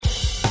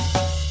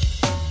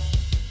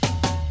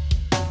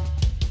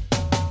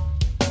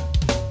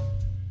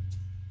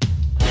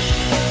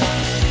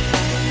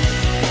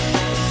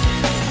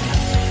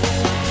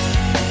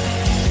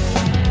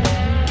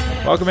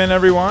Welcome in,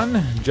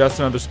 everyone. Just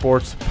Another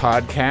Sports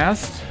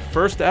Podcast.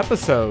 First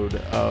episode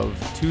of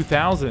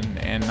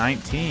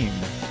 2019.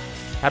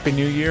 Happy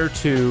New Year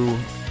to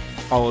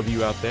all of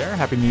you out there.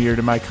 Happy New Year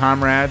to my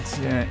comrades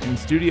in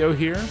studio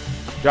here.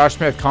 Josh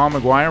Smith, Colin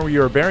McGuire. We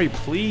are very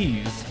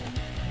pleased.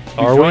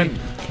 Are we?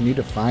 Can you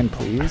define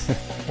please?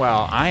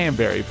 Well, I am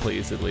very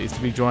pleased, at least,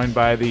 to be joined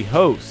by the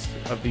host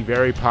of the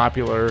very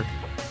popular...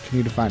 Can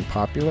you define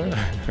popular?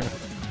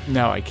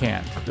 No, I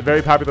can't. The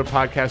very popular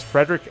podcast,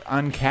 Frederick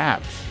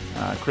UnCapped.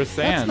 Chris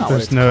Sands. That's not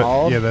what it's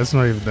called. Yeah, that's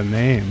not even the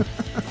name.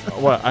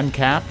 What,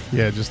 UnCapped?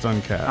 Yeah, just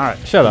UnCapped. All right.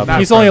 Shut up.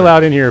 He's only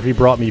allowed in here if he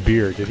brought me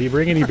beer. Did he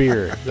bring any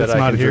beer? That's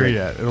not here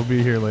yet. It'll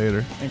be here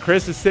later. And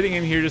Chris is sitting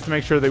in here just to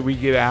make sure that we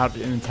get out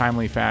in a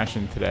timely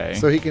fashion today.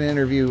 So he can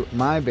interview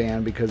my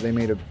band because they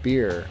made a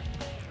beer.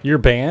 Your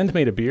band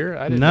made a beer?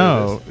 I didn't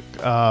know this.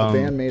 The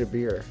band made a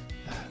beer.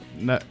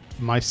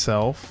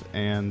 Myself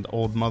and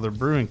Old Mother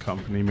Brewing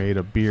Company made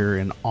a beer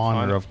in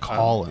honor of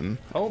Colin.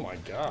 Oh my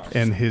gosh.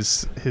 And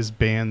his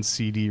band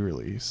CD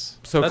release.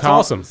 So that's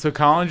awesome. So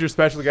Colin's your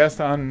special guest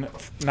on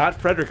not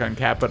Frederick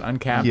UnCapped, but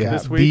UnCapped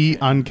this week.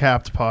 The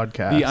UnCapped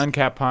podcast. The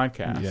UnCapped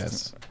podcast.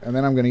 Yes. And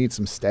then I'm going to eat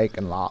some steak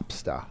and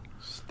lobster.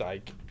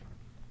 Steak.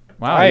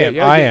 Wow. I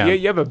am.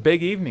 You have a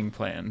big evening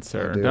planned,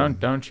 sir.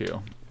 Don't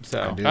you?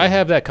 So I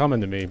have that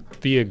coming to me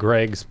via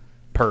Greg's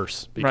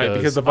purse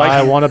because the Vikings,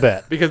 I want to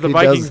bet. Because the he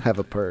Vikings does have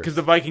a purse. Because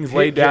the Vikings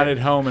laid down at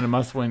home in a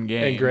must-win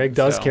game. And Greg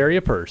does carry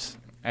a purse.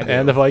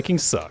 And the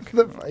Vikings suck.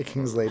 The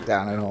Vikings laid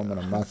down at home in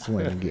a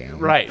must-win game.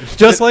 Right.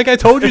 Just like I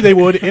told you they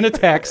would in a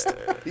text.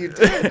 You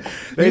did.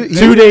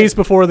 2 days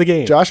before the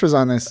game. Josh was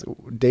on this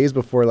days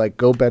before, like,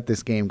 go bet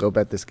this game, go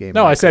bet this game.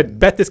 No, I said,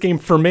 bet this game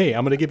for me.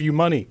 I'm going to give you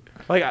money.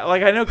 Like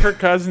I know Kirk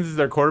Cousins is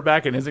their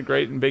quarterback and isn't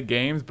great in big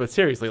games, but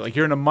seriously, like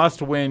you're in a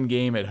must-win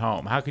game at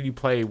home. How could you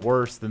play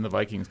worse than the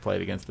Vikings played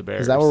against the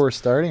Bears? Is that where we're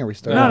starting? Are we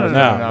starting?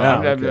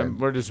 No. Okay.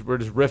 We're just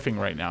riffing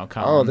right now,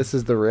 Colin. Oh, this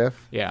is the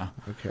riff? Yeah.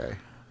 Okay.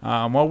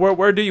 Well,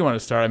 where do you want to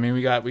start? I mean,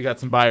 we got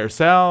some buy or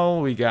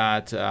sell. We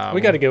got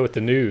to go with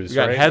the news. We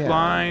got right?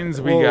 headlines.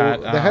 Yeah. We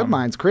got the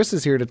headlines. Chris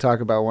is here to talk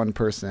about one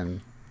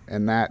person,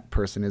 and that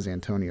person is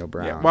Antonio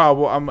Brown. Yeah,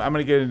 well, I'm going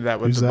to get into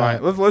that with Who's the buy.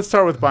 that? Let's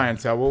start with buy and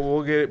sell.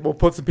 We'll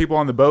put some people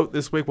on the boat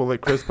this week. We'll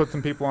let Chris put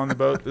some people on the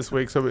boat this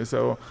week.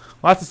 So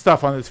lots of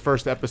stuff on this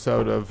first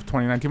episode of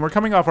 2019. We're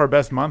coming off our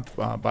best month,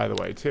 by the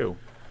way, too.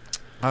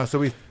 I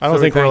don't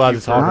think we're allowed to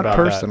talk about that.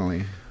 Not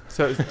personally.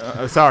 So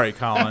sorry,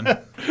 Colin.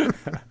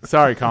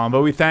 Sorry, Colin.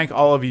 But we thank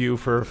all of you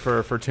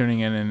for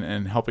tuning in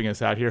and helping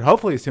us out here.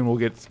 Hopefully soon we'll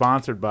get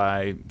sponsored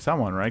by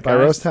someone, right, guys?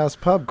 By Roast House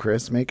Pub,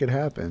 Chris. Make it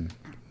happen.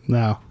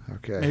 No.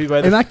 Okay. Maybe by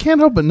And I can't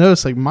help but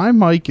notice, like, my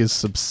mic is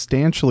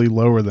substantially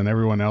lower than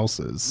everyone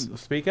else's.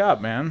 Speak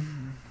up,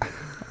 man.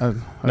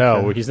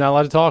 No, he's not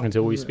allowed to talk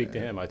until we speak to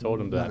him. I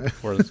told him that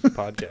before this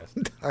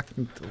podcast.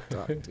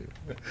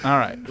 All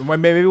right. Well,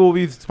 maybe we'll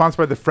be sponsored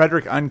by the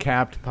Frederick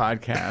UnCapped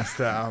podcast.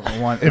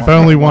 If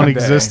only one day.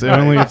 existed. Right.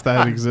 Only if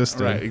that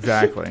existed. Right,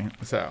 exactly.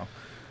 So,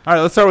 all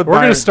right, let's start with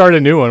We're going to start a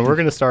new one. We're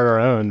going to start our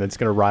own that's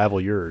going to rival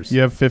yours.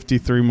 You have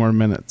 53 more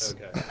minutes.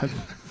 Okay.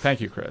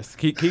 Thank you, Chris.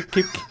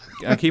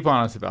 Keep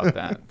honest about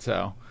that.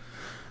 So,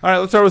 all right,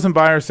 let's start with some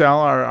buy or sell,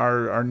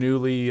 our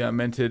newly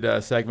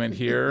minted segment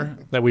here.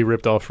 That we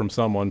ripped off from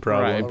someone,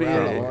 probably.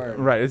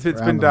 Right.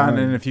 It's been done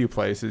in a few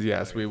places.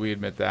 Yes, we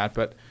admit that.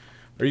 But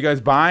are you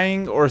guys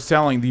buying or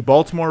selling the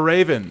Baltimore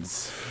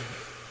Ravens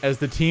as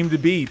the team to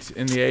beat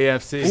in the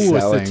AFC? Ooh,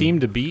 it's the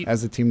team to beat?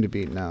 As a team to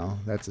beat, no.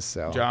 That's a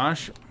sell.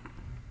 Josh?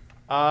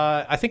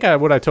 I think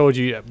what I told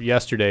you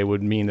yesterday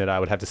would mean that I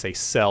would have to say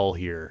sell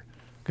here.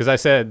 Because I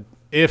said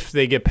if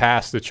they get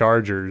past the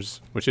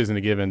Chargers, which isn't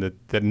a given,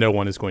 that no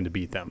one is going to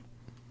beat them.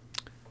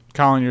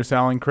 Colin, you're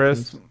selling,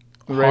 Chris?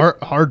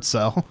 Hard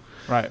sell.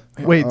 Right.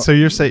 Wait, so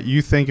you're saying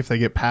you think if they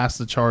get past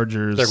the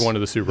Chargers, they're going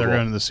to the Super Bowl? They're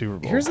going to the Super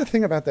Bowl. Here's the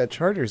thing about that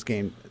Chargers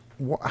game.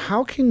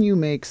 How can you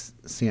make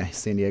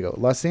San Diego,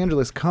 Los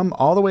Angeles, come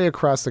all the way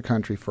across the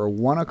country for a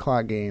 1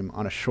 o'clock game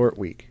on a short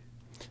week?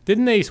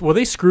 Didn't they? Well,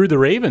 they screwed the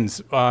Ravens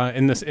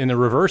in a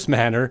reverse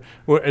manner,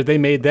 where they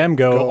made them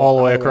go all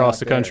the way across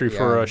the country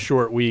for a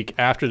short week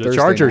after the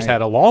Chargers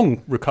had a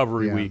long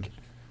recovery week.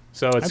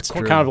 So it's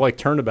kind of like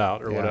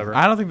turnabout or whatever.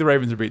 I don't think the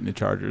Ravens are beating the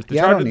Chargers.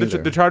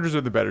 The Chargers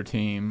are the better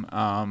team.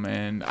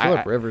 And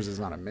Phillip Rivers is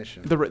on a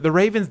mission. The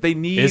Ravens, they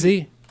need. Is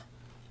he?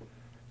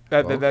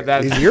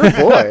 He's your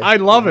boy. I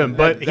love him,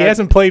 but he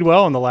hasn't played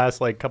well in the last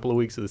couple of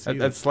weeks of the season.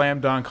 That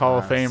slam dunk Hall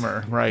of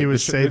Famer, right? He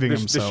was saving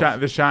himself.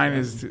 The shine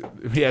is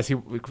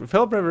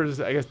Phillip Rivers.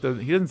 I guess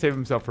he doesn't save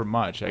himself for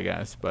much. I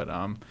guess, but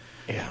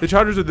the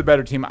Chargers are the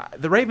better team.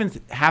 The Ravens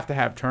have to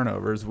have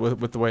turnovers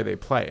with the way they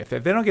play. If they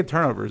don't get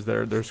turnovers,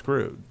 they're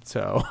screwed.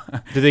 So,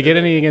 did they get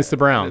any against the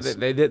Browns?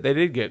 They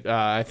did get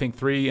I think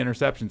 3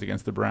 interceptions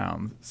against the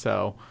Browns.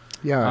 So.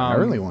 Yeah, an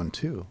early one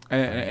too,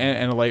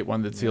 and a late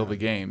one that sealed the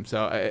game.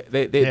 So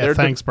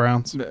thanks,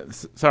 Browns.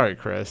 Sorry,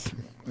 Chris.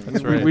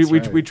 That's right.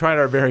 We tried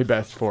our very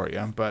best for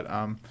you, but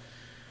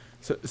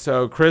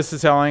so Chris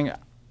is selling.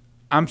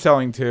 I'm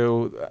selling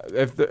too.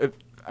 The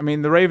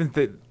Ravens,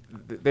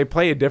 they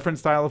play a different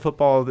style of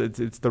football.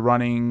 It's the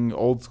running,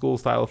 old school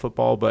style of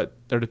football, but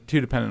they're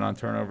too dependent on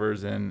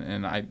turnovers, and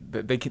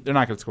they're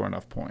not going to score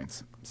enough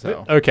points.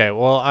 So okay,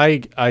 well,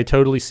 I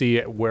totally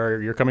see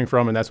where you're coming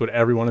from, and that's what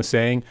everyone is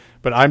saying.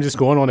 But I'm just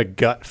going on a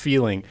gut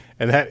feeling,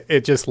 and that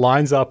it just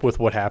lines up with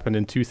what happened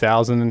in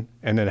 2000,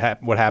 and then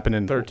what happened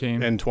in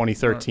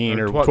 2013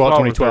 or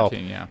 2012.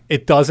 13, yeah.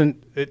 It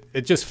doesn't.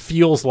 It just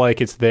feels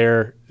like it's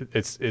their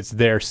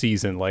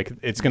season. Like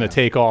it's going to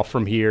take off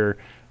from here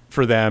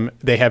for them.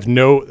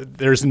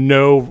 There's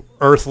no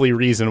earthly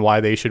reason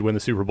why they should win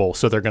the Super Bowl,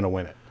 so they're going to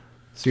win it.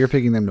 So you're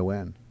picking them to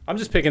win. I'm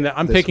just picking that.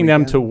 I'm picking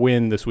them to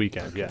win this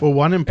weekend. Yeah. Well,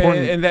 one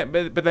important,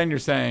 but then you're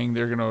saying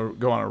they're going to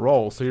go on a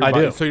roll. So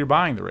you're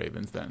buying the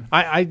Ravens then.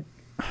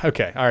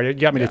 Okay. All right. You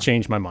got me to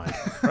change my mind.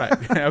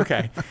 Right.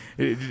 Okay.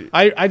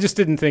 I just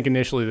didn't think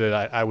initially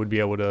that I would be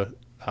able to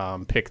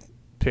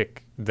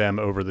pick them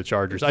over the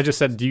Chargers. I just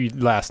said to you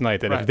last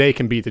night that if they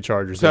can beat the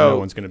Chargers, then no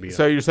one's going to beat them.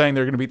 So you're saying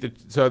they're going to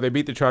beat so they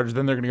beat the Chargers,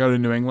 then they're going to go to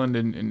New England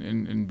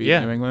and beat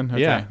New England?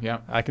 Okay. Yeah.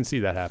 I can see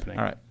that happening.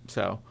 All right.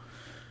 So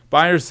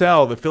buy or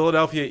sell, the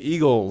Philadelphia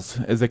Eagles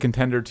as a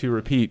contender to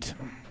repeat.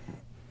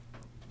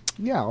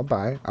 Yeah, I'll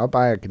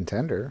buy a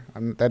contender.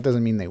 That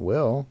doesn't mean they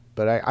will,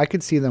 but I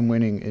could see them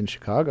winning in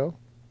Chicago.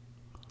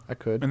 I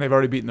could. And they've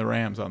already beaten the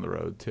Rams on the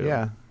road too.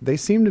 Yeah, they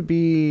seem to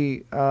be.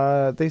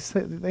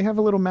 They have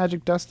a little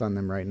magic dust on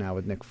them right now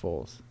with Nick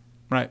Foles.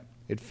 Right.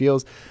 It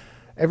feels.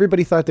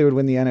 Everybody thought they would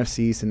win the NFC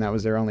East, and that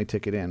was their only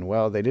ticket in.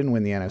 Well, they didn't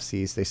win the NFC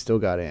East. They still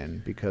got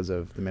in because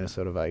of the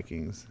Minnesota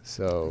Vikings.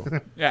 So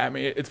yeah, I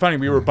mean, it's funny.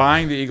 We were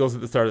buying the Eagles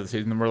at the start of the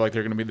season, and we're like,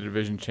 they're going to be the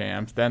division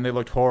champs. Then they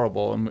looked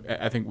horrible, and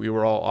I think we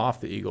were all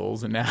off the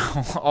Eagles. And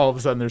now all of a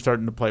sudden they're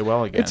starting to play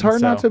well again. It's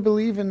hard not to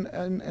believe in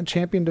a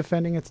champion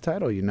defending its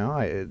title. You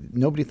know,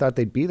 nobody thought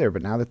they'd be there,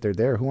 but now that they're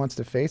there, who wants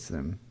to face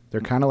them? They're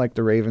kind of like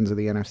the Ravens of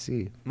the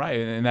NFC. Right,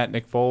 and that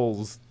Nick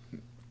Foles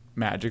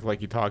magic,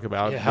 like you talk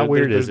about. Yeah, how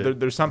weird is it?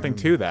 There's something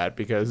to that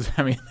because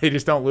I mean they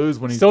just don't lose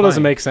when he's still playing.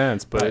 Doesn't make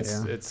sense, but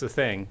it's a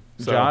thing.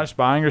 So, Josh,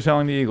 buying or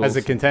selling the Eagles as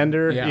a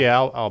contender?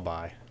 Yeah, I'll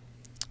buy.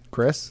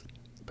 Chris,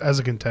 as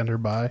a contender,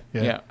 buy.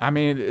 Yeah, I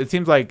mean it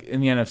seems like in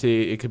the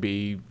NFC it could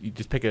be you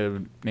just pick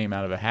a name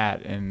out of a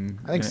hat, and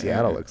I think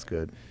Seattle looks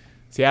good.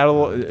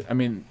 Seattle, I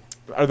mean,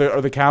 are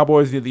the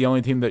Cowboys the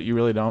only team that you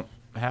really don't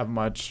have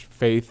much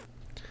faith?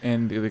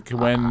 And they could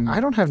win. I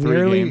don't have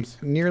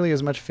nearly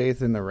as much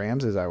faith in the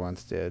Rams as I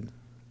once did.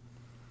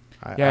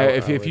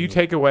 If you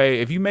take away,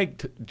 if you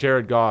make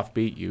Jared Goff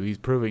beat you, he's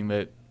proving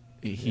that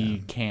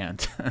he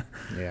can't.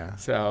 Yeah.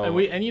 So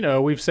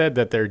and we've said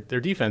that their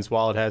defense,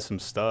 while it has some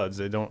studs,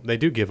 they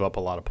do give up a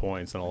lot of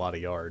points and a lot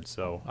of yards.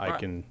 So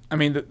I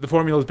mean the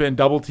formula's been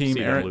double team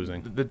Aaron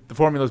losing. The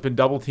formula's been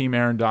double team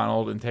Aaron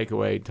Donald and take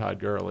away Todd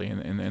Gurley,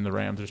 and the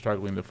Rams are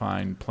struggling to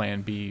find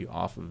Plan B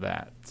off of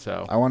that.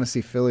 So I want to see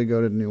Philly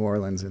go to New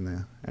Orleans in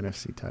the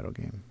NFC title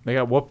game. They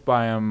got whooped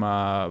by them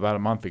about a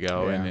month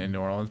ago in New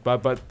Orleans,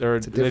 but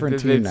it's a different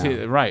team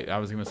now. Right, I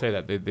was going to say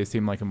that they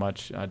seem like a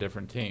much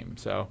different team.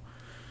 So.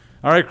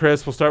 All right,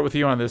 Chris, we'll start with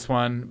you on this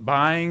one.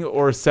 Buying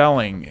or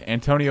selling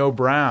Antonio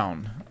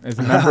Brown as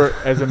a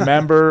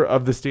member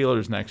of the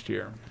Steelers next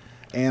year?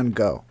 And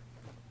go.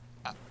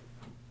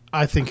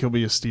 I think he'll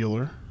be a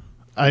Steeler.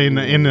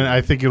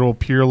 I think it'll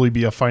purely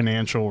be a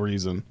financial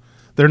reason.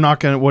 They're not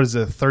going to, what is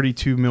it,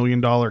 $32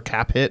 million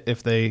cap hit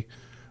if they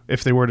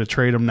were to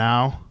trade him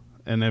now,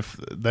 and if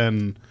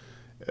then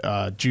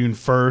June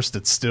 1st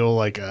it's still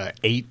like a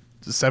 $7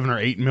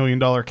 or $8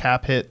 million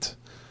cap hit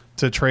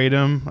to trade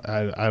him.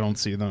 I don't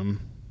see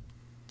them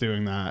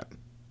doing that.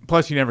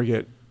 Plus, you never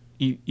get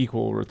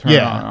equal return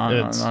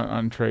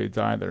on trades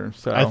either.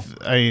 So,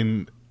 I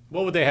mean,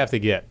 what would they have to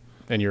get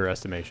in your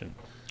estimation?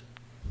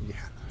 Yeah,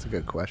 that's a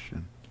good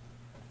question.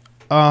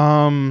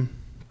 I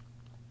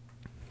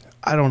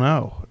don't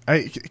know.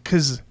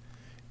 Because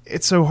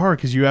it's so hard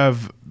because you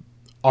have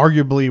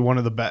arguably one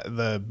of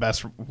the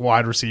best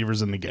wide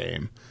receivers in the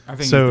game. I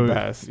think he's the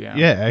best. Yeah.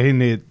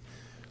 Yeah,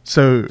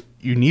 so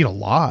you need a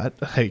lot.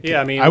 Like,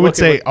 yeah, I mean, I would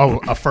say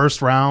a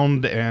first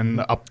round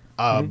and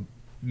a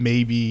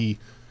maybe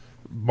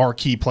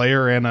marquee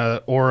player and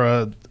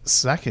a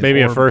second,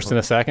 maybe a first and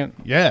a second.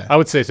 Yeah, I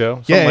would say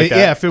so. Yeah, like that.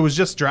 Yeah. If it was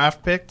just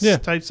draft picks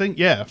type thing,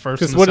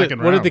 first and second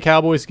round. What did the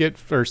Cowboys get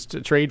first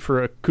to trade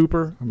for a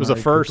Cooper? It was a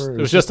first. It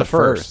was just a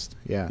first.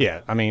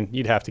 Yeah. I mean,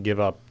 you'd have to give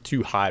up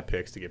 2 high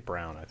picks to get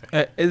Brown. I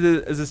think.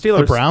 As a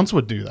Steelers, the Browns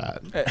would do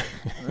that.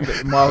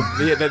 Well,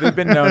 they've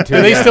been known to.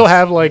 Do they still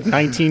have like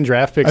 19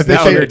 draft picks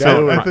this year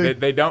too?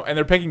 They don't, and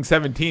they're picking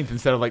 17th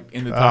instead of like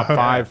in the top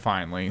 5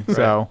 finally. Right.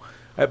 So.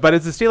 But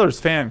as a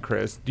Steelers fan,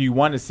 Chris, do you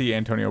want to see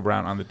Antonio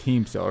Brown on the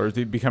team still, or is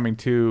he becoming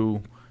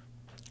too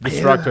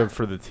destructive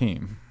for the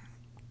team?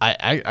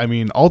 I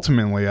mean,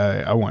 ultimately,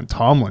 I want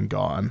Tomlin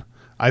gone.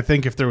 I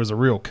think if there was a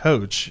real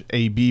coach,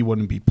 AB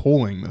wouldn't be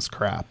pulling this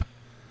crap.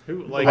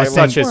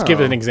 Give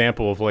an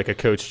example of like a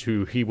coach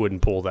who he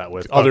wouldn't pull that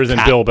with, other than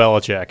Bill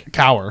Belichick.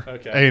 Cowher.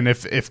 Okay. And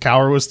if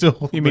Cowher was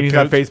still, you mean he's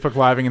not Facebook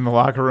living in the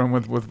locker room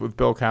with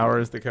Bill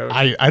Cowher as the coach?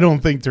 I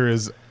don't think there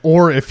is.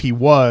 Or if he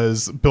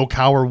was, Bill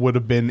Cowher would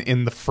have been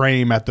in the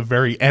frame at the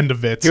very end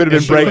of it. He would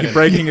have been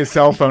breaking his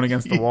cell phone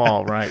against the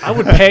wall, right?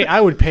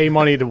 I would pay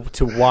money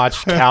to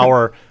watch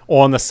Cowher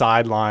on the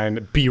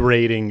sideline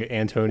berating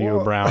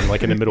Antonio Brown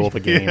like in the middle of a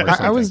game or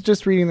something. I was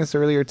just reading this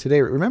earlier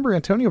today. Remember,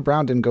 Antonio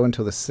Brown didn't go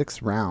until the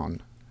 6th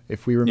round,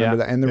 if we remember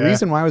that. And the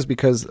reason why was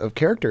because of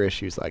character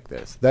issues like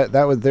this.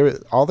 That was there.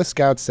 All the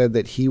scouts said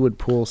that he would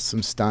pull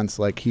some stunts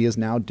like he is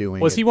now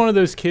doing. Was he one of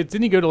those kids?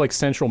 Didn't he go to like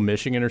Central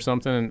Michigan or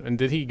something? And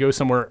did he go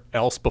somewhere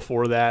else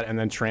before that and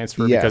then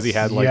transfer because he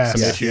had some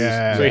issues?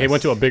 Yes. So he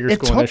went to a bigger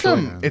school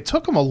initially. It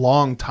took him a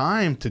long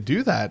time to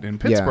do that in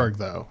Pittsburgh,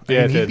 though.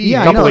 Yeah,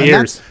 a couple of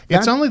years.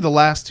 It's only the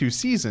last 2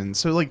 seasons.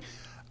 So like.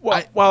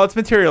 Well, it's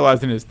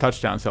materialized in his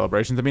touchdown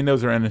celebrations. I mean,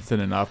 those are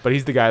innocent enough. But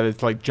he's the guy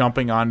that's like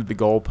jumping onto the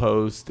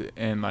goalpost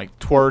and like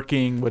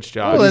twerking, which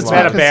Josh. Well, it's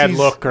not a bad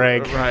look,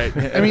 Greg. Right.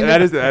 I mean,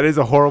 that is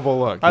a horrible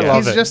look. I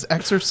love it. He's just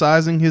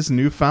exercising his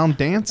newfound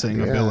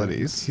dancing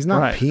abilities. He's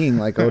not peeing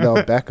like Odell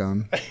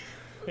Beckham.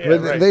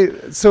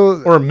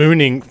 Or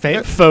mooning,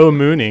 faux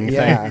mooning.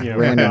 Yeah,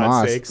 Randy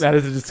Moss. That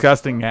is a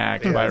disgusting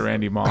act by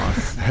Randy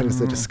Moss. That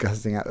is a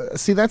disgusting act.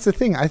 See, that's the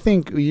thing. I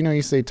think,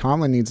 you say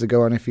Tomlin needs to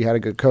go on if he had a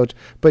good coach,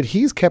 but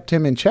he's kept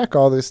him in check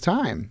all this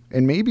time.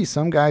 And maybe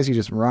some guys you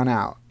just run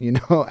out.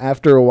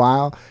 After a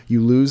while, you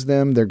lose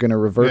them. They're going to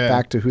revert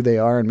back to who they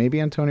are. And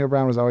maybe Antonio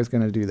Brown was always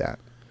going to do that.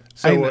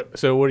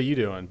 So what are you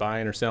doing?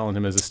 Buying or selling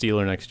him as a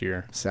Steeler next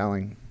year?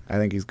 Selling. I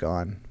think he's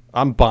gone.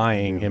 I'm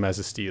buying him as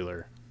a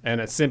Steeler. And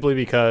it's simply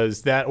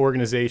because that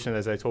organization,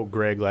 as I told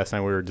Greg last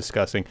time we were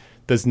discussing,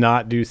 does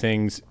not do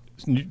things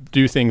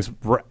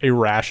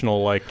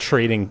irrational like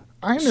trading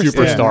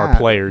superstar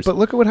players. But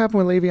look at what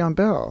happened with Le'Veon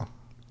Bell.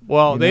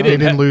 Well, they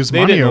didn't lose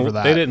money over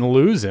that. They didn't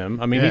lose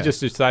him. I mean, he just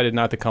decided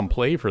not to come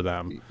play for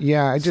them.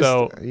 Yeah,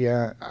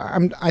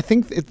 I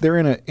think they're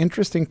in an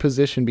interesting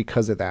position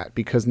because of that.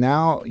 Because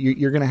now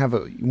you're going to have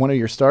one of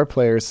your star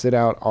players sit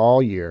out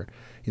all year.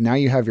 And now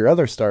you have your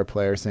other star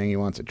player saying he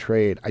wants a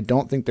trade. I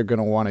don't think they're going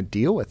to want to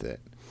deal with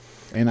it.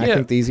 And I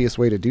think the easiest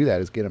way to do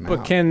that is get him out.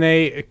 But can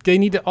they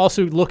need to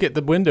also look at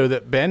the window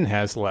that Ben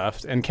has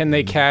left, and can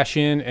they cash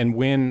in and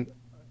win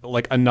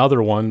like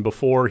another one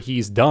before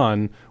he's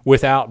done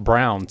without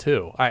Brown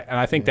too?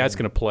 I think that's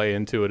going to play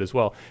into it as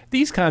well.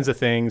 These kinds of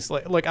things,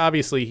 like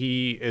obviously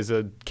he is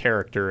a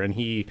character and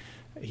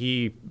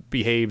he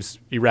behaves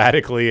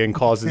erratically and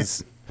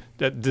causes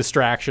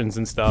distractions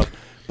and stuff.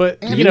 But,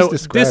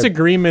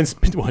 disagreements.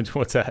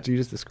 What's that? Did you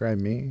just describe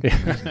me?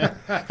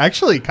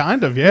 Actually,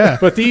 kind of, yeah.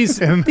 But these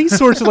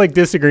sorts of like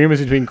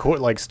disagreements between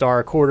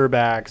star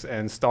quarterbacks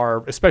and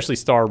especially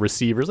star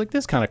receivers, like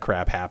this kind of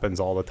crap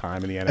happens all the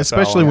time in the NFL.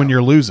 Especially when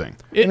you're losing.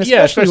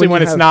 Especially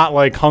when it's not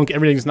like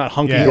everything's not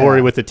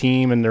hunky-dory with the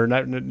team and they're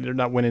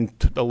not winning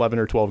 11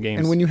 or 12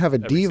 games. And when you have a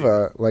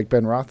diva like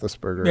Ben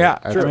Roethlisberger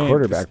at the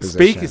quarterback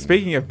position.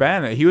 Speaking of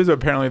Ben, he was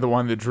apparently the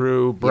one that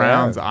drew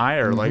Brown's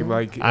ire.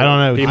 Like I don't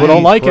know. People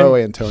don't like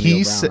him.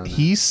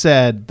 He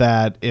said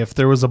that if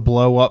there was a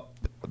blow up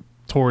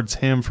towards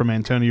him from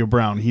Antonio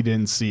Brown, he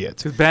didn't see it.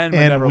 Because Ben would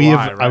never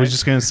lie, right? I was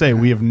just going to say,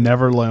 we have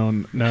never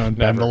known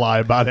Ben to lie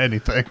about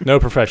anything. No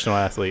professional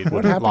athlete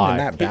would lie. What happened in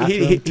that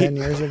bathroom 10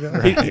 years ago?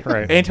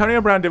 Right. Antonio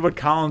Brown did what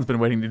Colin's been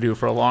waiting to do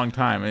for a long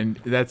time, and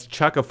that's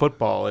chuck a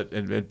football at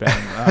Ben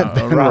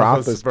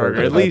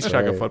Roethlisberger. At least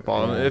chuck a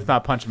football, if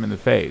not punch him in the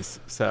face.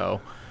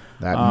 So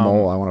that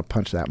mole, I want to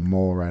punch that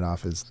mole right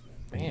off his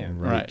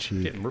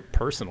cheek. Getting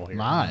personal here.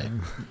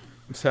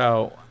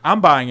 So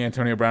I'm buying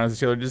Antonio Brown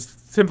as a Steeler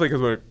just simply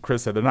because what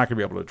Chris said. They're not going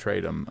to be able to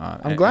trade him.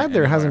 I'm glad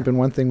there hasn't been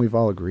one thing we've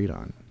all agreed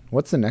on.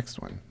 What's the next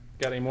one?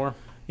 Got any more?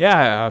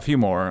 Yeah, a few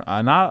more.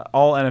 Not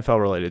all NFL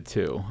related,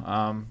 too.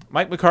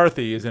 Mike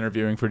McCarthy is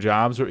interviewing for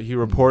jobs. He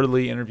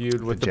reportedly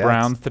interviewed with the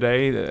Browns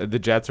today. The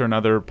Jets are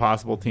another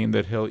possible team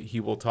that he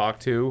will talk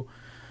to.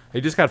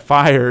 He just got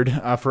fired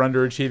for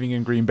underachieving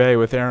in Green Bay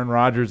with Aaron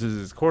Rodgers as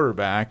his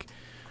quarterback.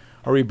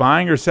 Are we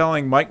buying or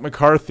selling Mike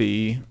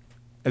McCarthy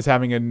as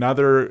having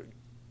another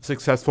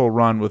successful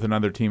run with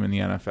another team in the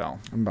NFL?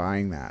 I'm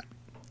buying that.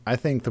 I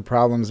think the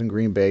problems in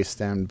Green Bay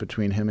stemmed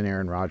between him and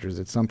Aaron Rodgers.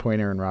 At some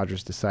point, Aaron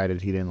Rodgers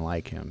decided he didn't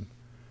like him,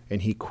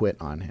 and he quit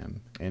on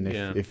him. And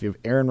if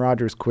Aaron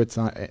Rodgers quits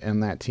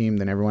on that team,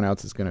 then everyone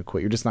else is going to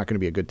quit. You're just not going to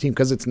be a good team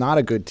because it's not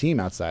a good team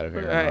outside of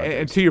Aaron Rodgers.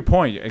 And to your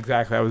point,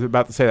 exactly, I was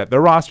about to say that.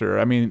 Their roster,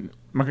 I mean,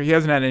 he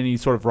hasn't had any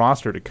sort of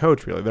roster to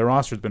coach, really. Their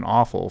roster's been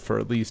awful for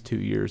at least 2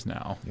 years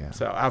now. Yeah.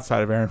 So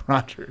outside of Aaron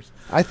Rodgers,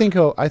 I think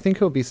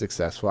he'll be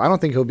successful. I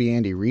don't think he'll be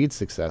Andy Reid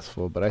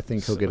successful, but I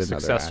think he'll get another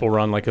successful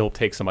run. Like he'll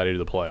take somebody to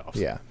the playoffs.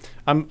 Yeah,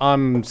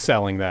 I'm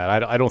selling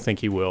that. I don't think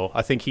he will.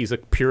 I think he's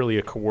purely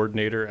a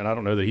coordinator, and I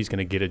don't know that he's going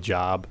to get a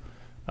job.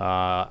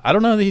 I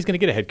don't know that he's going to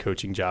get a head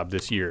coaching job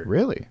this year.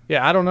 Really?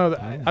 Yeah, I don't know.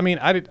 I mean,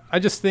 I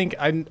just think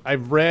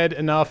I've read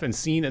enough and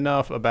seen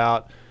enough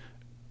about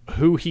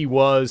who he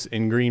was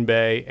in Green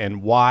Bay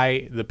and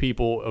why the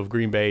people of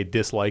Green Bay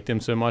disliked him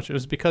so much. It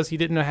was because he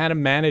didn't know how to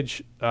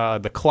manage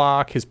the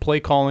clock. His play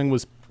calling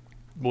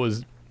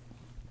was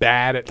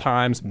bad at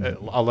times,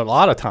 a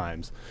lot of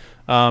times.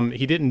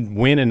 He didn't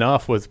win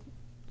enough with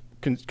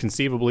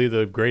conceivably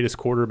the greatest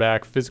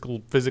quarterback,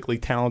 physically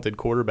talented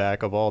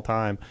quarterback of all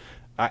time.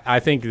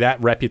 I think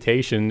that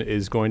reputation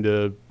is going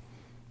to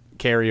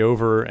carry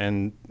over,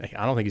 and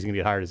I don't think he's going to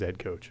get hired as a head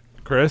coach.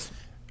 Chris?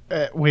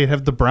 Wait,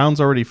 have the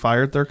Browns already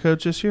fired their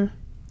coach this year?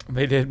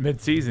 They did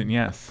mid-season,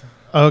 yes.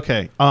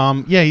 Okay.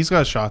 Yeah, he's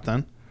got a shot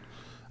then,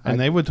 and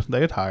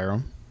they'd hire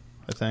him.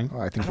 I think. Oh,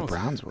 I think the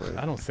Browns would.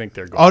 I don't think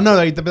they're going. Oh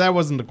no, that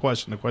wasn't the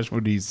question. The question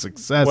would be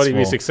successful. Would he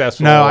be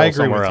successful? No, I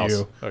agree with else?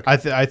 you.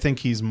 Okay. I think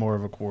he's more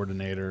of a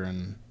coordinator,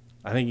 and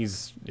I think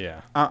he's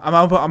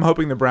I'm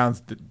hoping the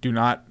Browns do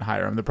not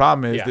hire him. The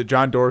problem is that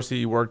John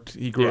Dorsey worked.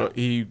 He grew.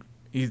 Yeah.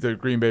 He's the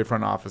Green Bay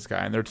front office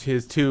guy, and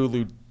his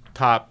two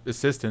top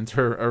assistants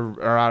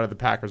are out of the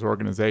Packers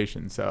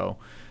organization. So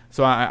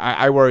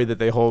I worry that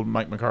they hold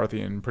Mike McCarthy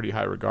in pretty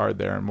high regard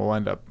there, and will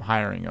end up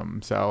hiring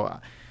him.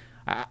 So.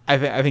 I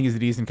think he's a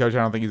decent coach. I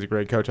don't think he's a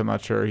great coach. I'm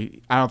not sure.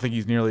 I don't think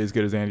he's nearly as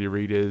good as Andy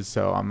Reid is.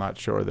 So I'm not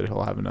sure that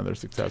he'll have another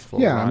successful.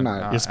 Yeah, run, I'm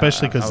not.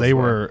 Especially because they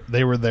were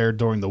there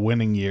during the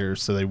winning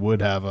years, so they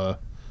would have a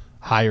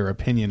higher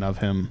opinion of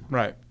him.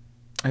 Right.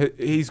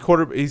 He's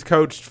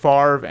coached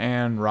Favre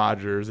and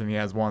Rodgers, and he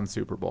has one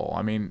Super Bowl.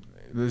 I mean,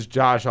 as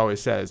Josh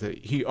always says,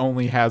 he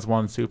only has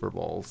one Super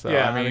Bowl. So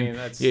yeah, I mean,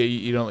 that's,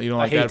 you don't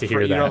like hate that. To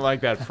hear that. You don't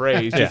like that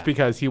phrase just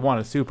because he won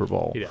a Super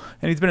Bowl,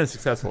 and he's been a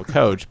successful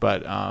coach.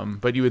 But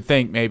you would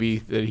think maybe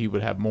that he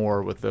would have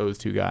more with those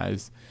two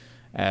guys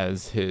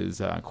as his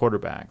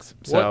quarterbacks.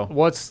 So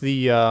what's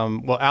the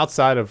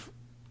outside of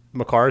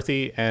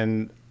McCarthy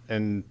and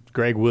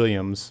Greg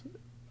Williams,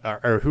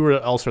 or who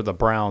else are the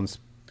Browns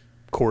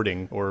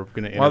courting or going to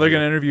interview? Well, they're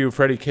going to interview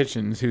Freddie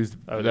Kitchens, who's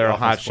their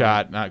hot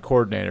shot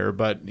coordinator,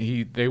 but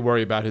they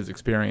worry about his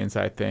experience,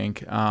 I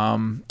think.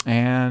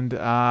 And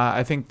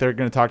I think they're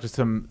going to talk to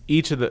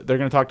they're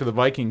going to talk to the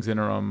Vikings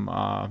interim.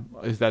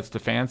 Is that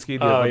Stefanski,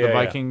 the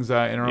Vikings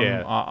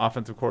interim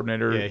offensive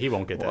coordinator? Yeah, he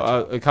won't get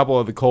that. A couple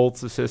of the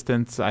Colts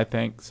assistants, I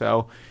think.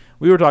 So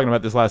we were talking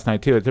about this last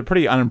night too. It's a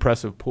pretty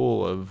unimpressive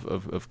pool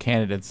of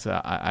candidates.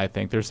 I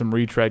think there's some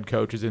retread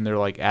coaches in there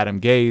like Adam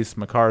Gase,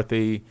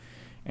 McCarthy.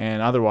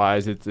 And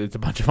otherwise, it's a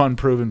bunch of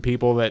unproven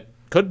people that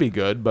could be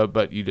good,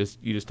 but you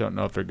just don't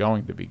know if they're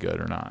going to be good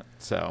or not.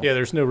 So yeah,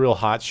 there's no real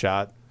hot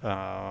shot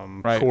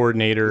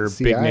coordinator,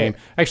 big name.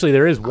 Actually,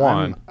 there is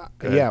one.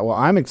 Well,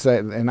 I'm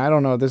excited, and I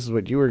don't know if this is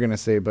what you were going to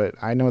say, but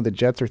I know the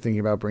Jets are thinking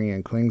about bringing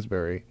in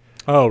Kingsbury.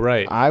 Oh,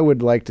 right. I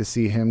would like to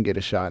see him get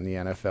a shot in the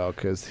NFL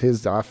because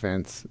his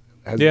offense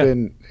has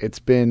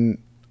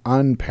been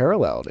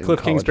unparalleled.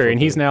 Cliff Kingsbury, and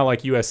he's now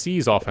like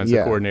USC's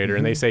offensive coordinator,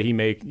 and they say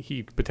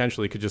he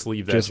potentially could just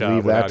leave that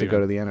job. To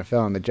go to the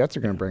NFL, and the Jets are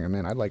going to bring him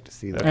in. I'd like to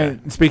see that.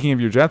 And speaking of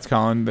your Jets,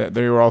 Colin,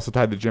 they were also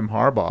tied to Jim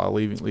Harbaugh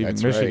leaving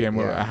Michigan.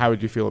 Right, yeah. How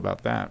would you feel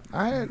about that?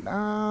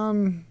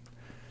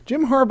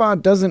 Jim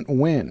Harbaugh doesn't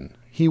win.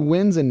 He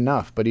wins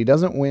enough, but he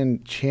doesn't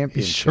win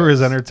championships. He sure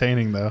is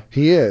entertaining, though.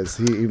 He is.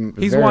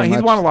 He's won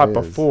a lot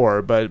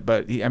before,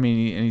 but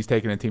he's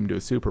taken a team to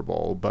a Super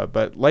Bowl.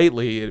 But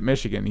lately at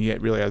Michigan, he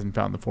really hasn't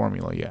found the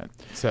formula yet.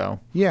 So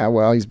yeah,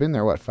 well, he's been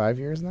there 5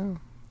 years now.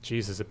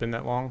 Jeez, has it been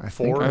that long? I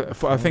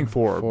think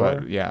four.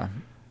 But yeah,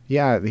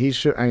 he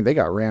should. I mean, they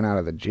got ran out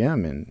of the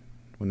gym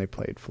when they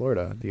played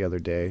Florida the other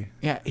day.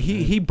 Yeah,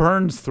 he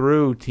burns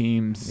through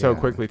teams so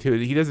quickly too.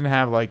 He doesn't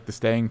have like the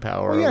staying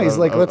power. Well, yeah, he's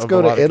like, let's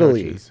go to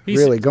Italy.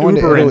 Going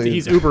to Italy.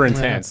 He's uber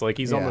intense. Like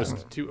he's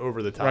almost too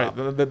over the top.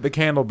 Right. The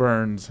candle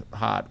burns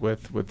hot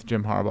with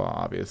Jim Harbaugh,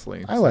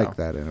 obviously. I like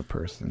that in a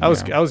person. I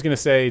was going to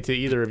say to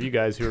either of you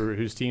guys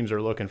whose teams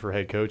are looking for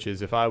head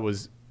coaches, if I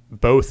was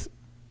both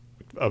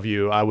of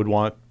you, I would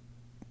want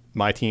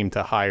my team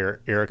to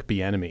hire Eric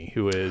Bieniemy,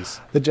 who is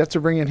the Jets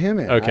are bringing him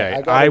in. Okay,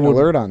 I got an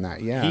alert on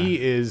that. Yeah,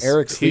 he is.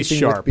 He's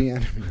sharp. With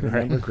Bieniemy.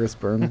 Remember Chris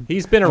Berman?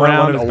 He's been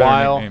around a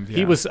while.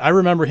 Names, I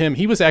remember him.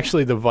 He was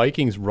actually the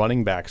Vikings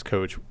running backs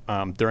coach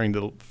during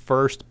the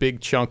first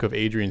big chunk of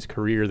Adrian's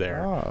career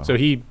there. Oh. So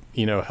he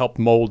helped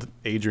mold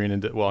Adrian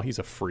into. Well, he's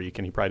a freak,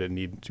 and he probably didn't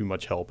need too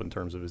much help in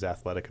terms of his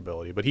athletic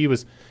ability. But he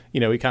was, he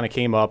kind of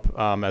came up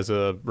as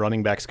a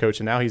running backs coach,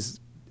 and now he's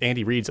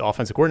Andy Reid's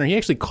offensive coordinator. He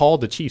actually called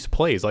the Chiefs'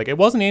 plays. Like, it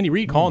wasn't Andy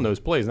Reid calling those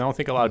plays, and I don't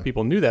think a lot of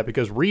people knew that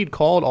because Reid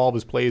called all of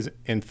his plays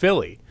in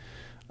Philly.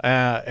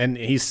 And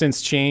he's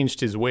since changed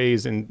his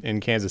ways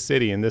in Kansas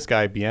City, and this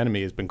guy,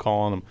 Bieniemy, has been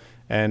calling them.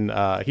 And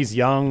he's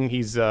young.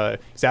 He's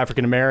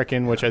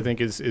African-American, which I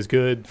think is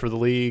good for the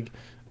league.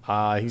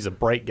 He's a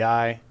bright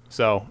guy.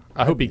 So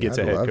I hope he gets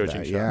a head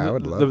coaching job. Yeah, I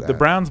would love that. The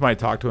Browns might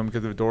talk to him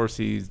because of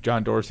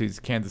John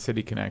Dorsey's Kansas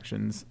City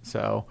connections.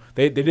 So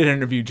they did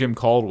interview Jim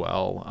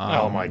Caldwell.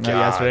 Oh my God!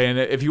 Yesterday, and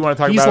if you want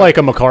to talk, he's about like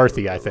a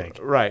McCarthy, I think.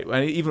 Right,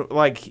 and even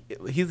like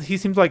he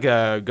seems like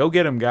a go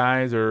get him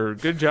guys or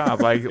good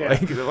job. Like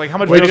how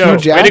much way to go,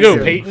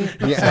 Peyton.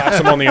 Slaps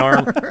him on the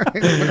arm.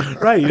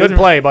 Right, good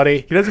play,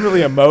 buddy. He doesn't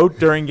really emote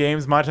during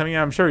games much. I mean,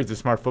 I'm sure he's a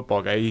smart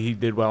football guy. He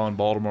did well in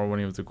Baltimore when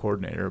he was a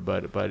coordinator,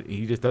 but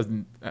he just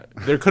doesn't.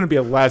 There couldn't be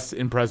a less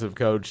impressive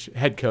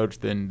head coach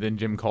than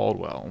Jim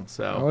Caldwell.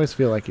 So I always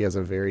feel like he has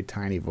a very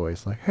tiny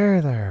voice, like, "Hey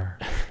there,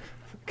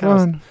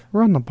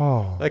 run the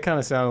ball." That kind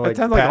of sounds like it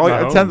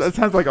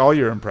sounds like all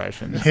your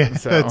impressions. Yeah,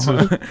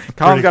 so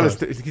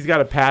Colin's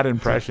got a Pat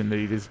impression that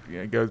he just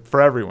goes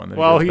for everyone.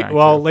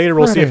 Later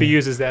we'll see if he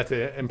uses that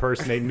to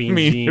impersonate Mean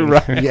Gene.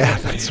 Right. Yeah,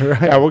 that's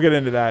right. Yeah, we'll get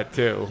into that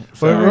too.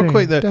 So. But real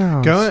quick,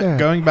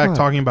 going back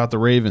talking about the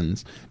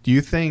Ravens, do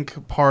you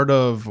think part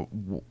of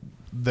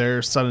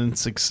their sudden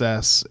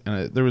success,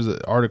 and there was an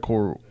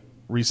article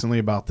recently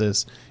about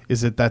this,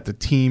 is it that the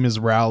team is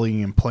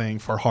rallying and playing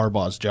for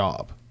Harbaugh's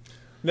job?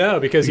 No,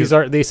 because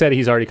they said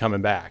he's already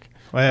coming back.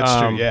 Well, that's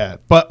true, yeah.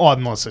 But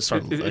unless they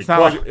start, it's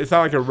not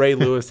like a Ray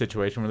Lewis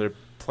situation where they're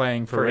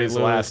playing for Ray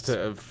Lewis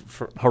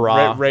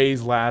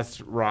Ray's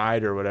last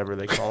ride or whatever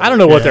they call it. I don't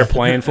know what they're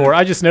playing for.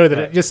 I just know that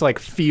it just like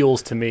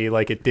feels to me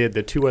like it did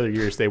the 2 other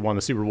years they won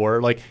the Super Bowl.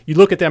 Like you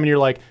look at them and you're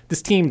like,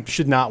 this team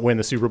should not win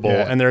the Super Bowl,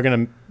 and they're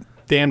gonna.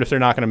 Damned if they're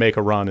not going to make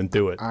a run and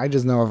do it. I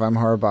just know if I'm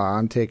Harbaugh,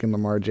 I'm taking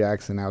Lamar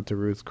Jackson out to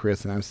Ruth's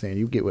Chris, and I'm saying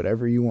you get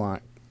whatever you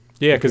want.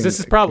 Yeah, because this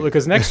is probably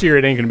because next year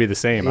it ain't going to be the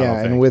same. Yeah, I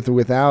don't think.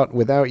 And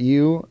without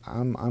you,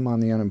 I'm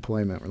on the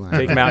unemployment line.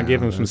 Take him out and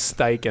give him some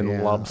steak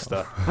and love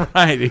stuff.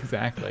 Right,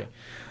 exactly.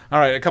 All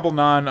right, a couple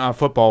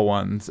non-football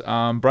ones.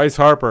 Bryce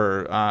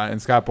Harper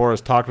and Scott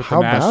Boras talked with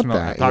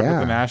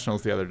the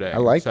Nationals the other day. I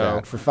like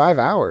that for 5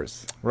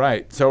 hours.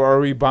 Right. So are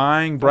we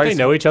buying Bryce? Don't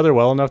they know each other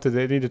well enough that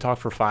they need to talk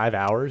for 5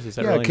 hours? Is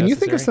that really can necessary? you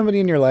think of somebody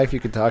in your life you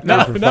could talk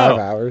to for 5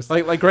 hours?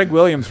 Like Greg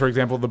Williams, for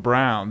example, the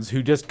Browns,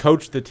 who just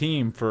coached the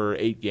team for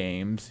 8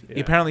 games.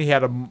 Yeah. Apparently, he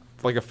had a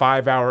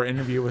 5-hour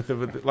interview with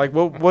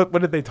what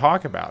did they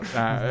talk about?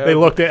 They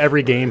looked at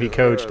every game he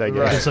coached. I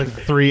guess it's like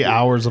 3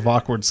 hours of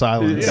awkward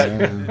silence.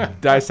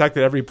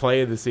 Dissected every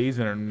play of the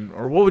season,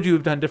 or what would you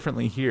have done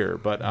differently here?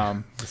 But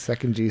the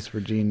second G's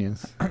for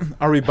genius.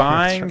 Are we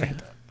buying?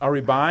 Right. Are we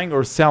buying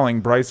or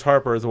selling Bryce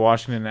Harper as a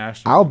Washington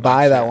National? I'll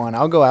buy that one.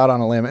 I'll go out on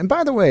a limb. And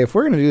by the way, if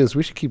we're going to do this,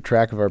 we should keep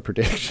track of our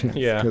predictions.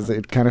 Yeah, because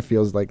it kind of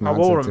feels like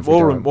nonsense.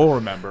 We'll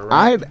remember.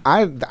 Right?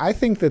 I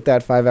think that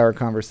 5-hour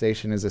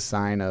conversation is a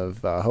sign of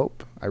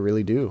hope. I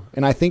really do.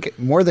 And I think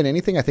more than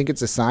anything, I think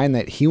it's a sign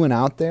that he went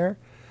out there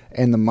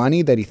and the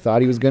money that he thought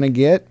he was going to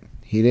get,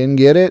 he didn't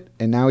get it.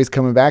 And now he's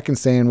coming back and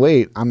saying,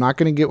 wait, I'm not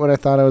going to get what I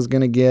thought I was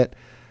going to get.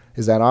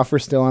 Is that offer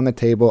still on the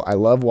table? I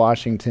love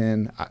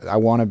Washington. I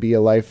want to be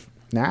a life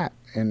Nat.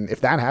 And if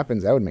that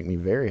happens, that would make me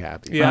very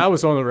happy. Yeah, I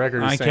was on the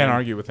record I can't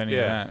argue with any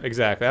of that.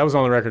 Exactly. I was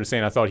on the record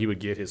saying I thought he would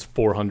get his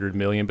 $400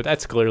 million, but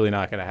that's clearly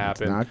not going to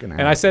happen. It's not going to happen.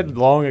 And I said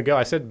long ago,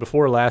 I said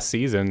before last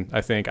season,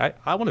 I think, I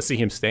want to see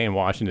him stay in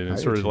Washington and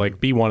sort of like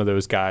be one of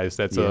those guys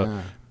that's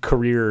a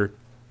career,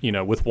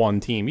 with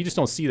one team. You just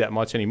don't see that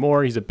much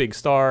anymore. He's a big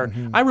star.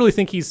 Mm-hmm. I really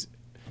think he's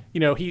I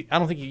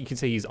don't think you can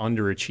say he's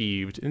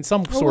underachieved. In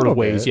some sort of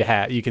ways, you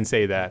can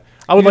say that.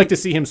 I would like to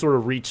see him sort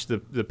of reach the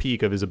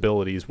peak of his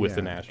abilities with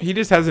the Nationals. He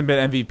just hasn't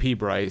been MVP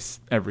Bryce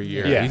every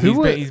year. Yeah.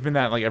 He's been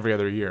that like every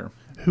other year.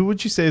 Who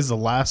would you say is the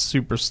last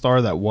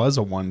superstar that was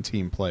a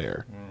one-team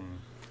player?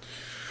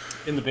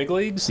 In the big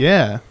leagues?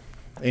 Yeah.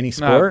 Any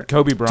sport?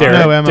 Kobe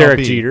Bryant.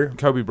 Derek Jeter.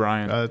 Kobe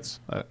Bryant.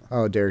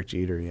 Derek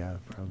Jeter, yeah.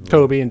 Probably.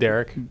 Kobe and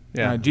Derek.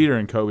 Yeah. Jeter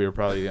and Kobe are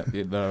probably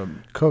the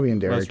Kobe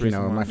and Derek, my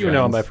friends. You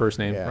know him by first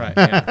name. Yeah. Right,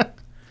 yeah.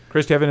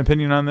 Chris, do you have an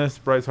opinion on this,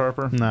 Bryce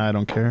Harper? No, I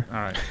don't care. All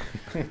right.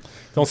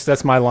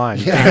 That's my line.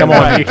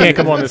 Yeah. You can't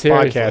come on this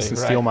podcast and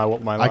steal my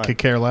line. I could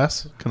care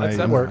less.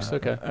 That works.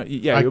 Okay.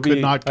 I could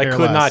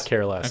not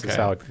care less.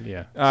 Okay.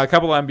 Yeah. A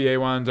couple of NBA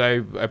ones I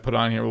put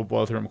on here. We'll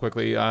blow through them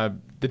quickly.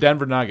 The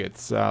Denver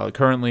Nuggets,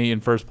 currently in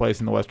first place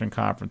in the Western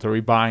Conference. Are we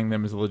buying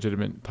them as a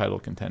legitimate title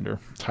contender?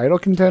 Title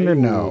contender?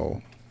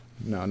 No.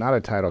 No, not a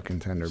title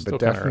contender, Still but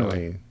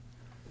definitely. Early.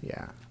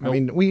 Yeah. Nope. I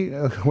mean,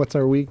 what's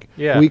our weekly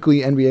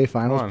NBA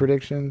Finals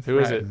predictions? Who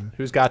is it?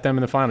 Who's got them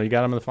in the final? You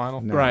got them in the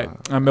final? No. Right.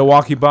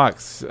 Milwaukee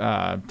Bucks,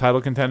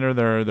 title contender.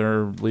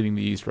 They're leading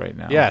the East right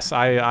now. Yes,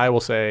 I will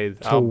say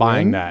I'm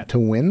buying that. To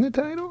win the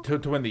title?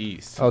 To win the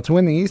East. Oh, to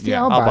win the East?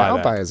 Yeah,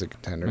 I'll buy as a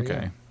contender. Okay.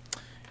 Yeah.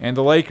 And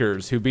the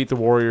Lakers, who beat the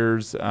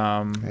Warriors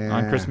on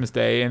Christmas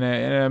Day in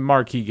a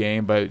marquee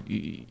game, but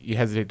you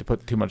hesitate to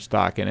put too much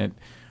stock in it.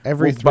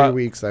 Every 3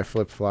 weeks I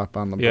flip-flop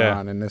on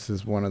LeBron, and this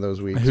is one of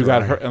those weeks. Who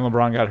got hurt? And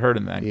LeBron got hurt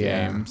in that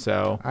game.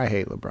 So I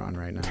hate LeBron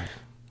right now.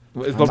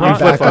 Is LeBron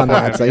back on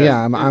that side?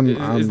 Yeah, I'm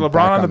is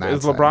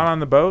LeBron on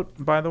the boat?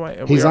 By the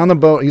way, he's on the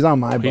boat. He's on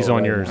my boat. He's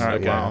on yours.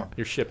 Right, wow.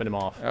 You're shipping him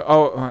off.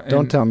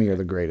 Don't tell me you're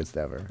the greatest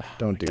ever.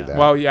 Don't do that.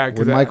 Well, yeah.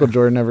 Would Michael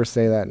Jordan ever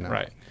say that? No,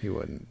 right. He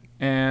wouldn't.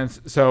 And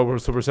so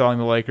we're selling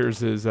the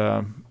Lakers as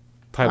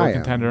title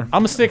contender.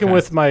 I'm sticking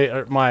with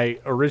my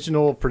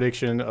original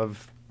prediction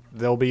of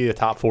they'll be a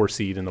top 4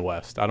 seed in the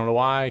West. I don't know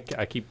why.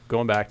 I keep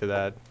going back to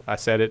that. I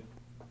said it.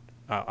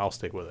 I'll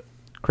stick with it.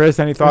 Chris,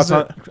 any thoughts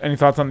on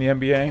the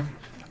NBA?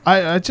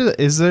 I just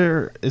is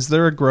there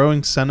a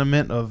growing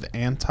sentiment of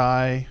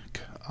anti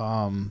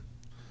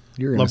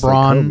You're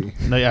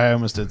LeBron? No, I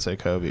almost did say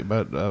Kobe,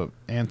 but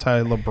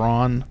anti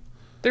LeBron.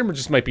 There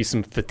just might be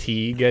some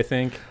fatigue, I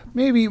think.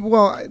 Maybe.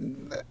 Well,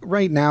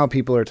 right now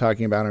people are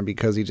talking about him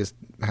because he just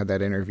had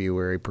that interview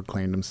where he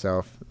proclaimed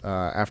himself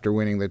after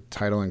winning the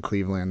title in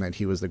Cleveland that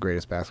he was the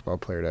greatest basketball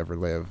player to ever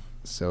live.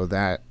 So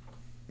that,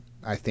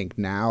 I think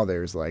now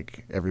there's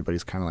like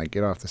everybody's kind of like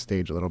get off the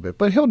stage a little bit,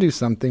 but he'll do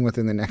something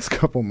within the next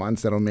couple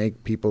months that'll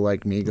make people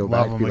like me go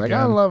back and be like,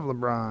 I love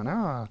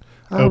LeBron.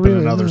 Open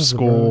another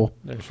school.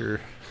 Sure.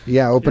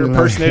 Yeah, open. You're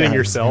impersonating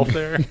yourself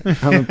there.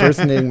 I'm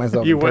impersonating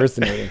myself.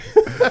 Impersonating.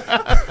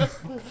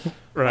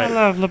 Right. I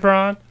love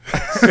LeBron.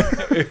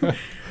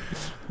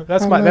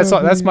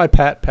 That's my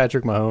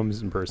Patrick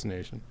Mahomes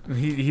impersonation.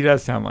 He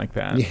does sound like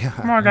that. Yeah.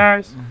 Come on,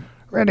 guys.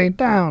 Ready,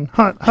 down,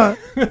 hunt. All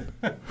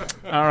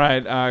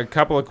right, a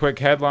couple of quick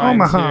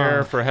headlines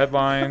here for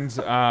headlines.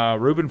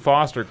 Reuben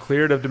Foster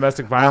cleared of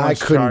domestic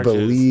violence I couldn't charges.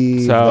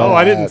 believe So,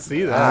 I didn't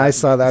see that. I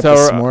saw that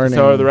this morning.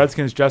 So are the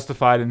Redskins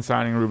justified in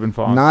signing Reuben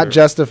Foster? Not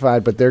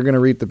justified, but they're going to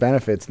reap the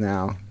benefits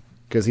now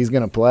because he's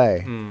going to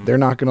play. They're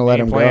not going to let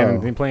him go.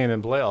 He's playing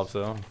in playoffs,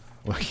 though.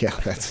 Well, yeah,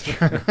 that's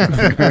true.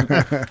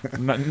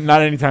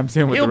 not anytime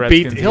soon with the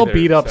Redskins. He'll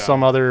beat up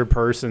some other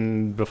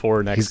person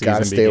before next season. He's got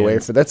to stay away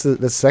from. That's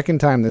the second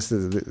time the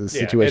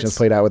situation has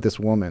played out with this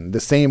woman, the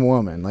same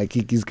woman. Like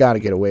he's got to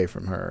get away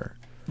from her.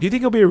 Do you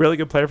think he'll be a really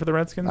good player for the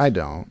Redskins? I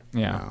don't.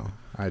 Yeah, no,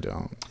 I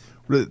don't.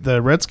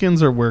 The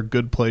Redskins are where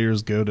good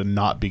players go to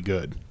not be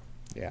good.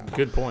 Yeah,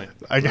 good point.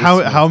 Like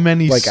how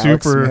many like how many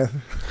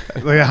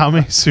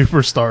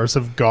superstars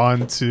have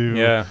gone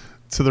to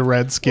the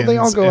Redskins? Well, they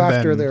all go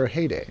after their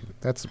heyday.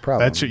 That's the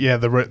problem.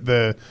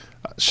 The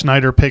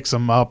Schneider picks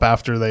them up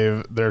after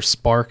their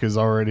spark is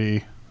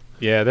already.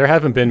 Yeah, there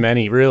haven't been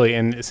many really,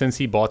 and since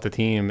he bought the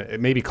team,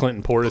 maybe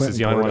Clinton Portis is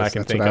the only one I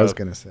can think of. That's what I was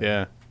gonna say.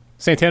 Yeah,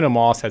 Santana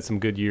Moss had some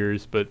good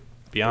years, but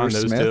beyond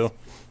those two,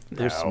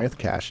 Bruce Smith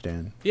cashed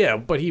in. Yeah,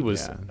 but he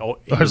was. Yeah.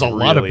 There's a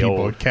lot of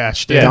people who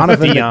cashed in. Yeah,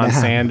 Deion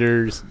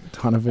Sanders,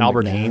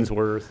 Albert McNabb.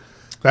 Hainsworth.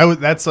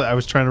 I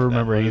was trying to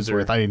remember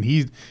Hainsworth. I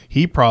mean,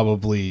 he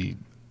probably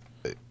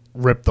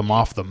ripped them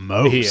off the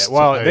most. Yeah,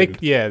 well,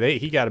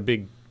 he got a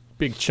big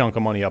chunk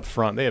of money up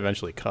front. They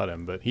eventually cut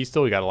him, but he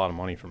still got a lot of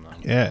money from them.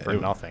 Yeah, for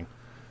nothing.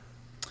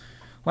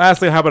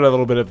 Lastly, how about a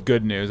little bit of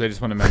good news? I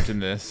just want to mention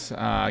this.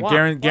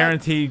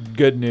 Guaranteed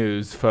good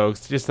news,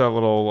 folks. Just a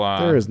little.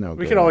 There is no.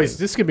 We could always.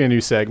 This could be a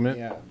new segment.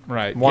 Yeah.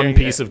 Right. One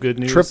piece of good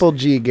news. Triple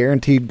G,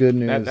 guaranteed good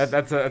news.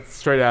 That's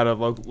straight out of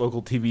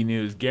local TV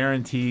news.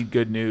 Guaranteed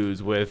good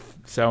news with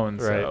so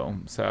and so.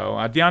 Right. So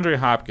DeAndre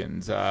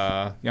Hopkins,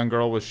 young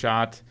girl was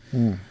shot.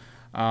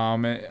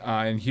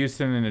 In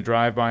Houston in a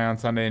drive-by on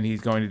Sunday, and he's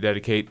going to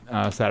dedicate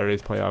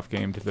Saturday's playoff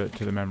game to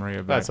the memory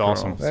of that. That's girl.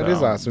 awesome. That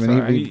is awesome,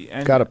 and he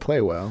got to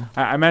play well.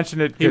 I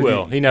mentioned it. He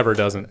will. He never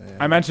doesn't.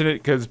 I mentioned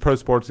it because pro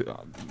sports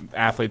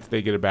athletes,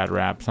 they get a bad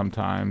rap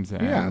sometimes,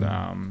 and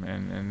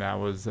and that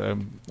was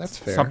that's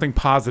fair. Something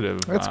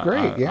positive. That's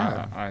great.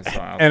 Yeah. I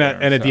saw a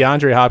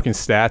DeAndre Hopkins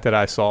stat that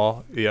I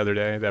saw the other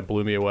day that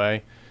blew me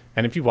away.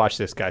 And if you watch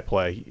this guy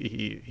play,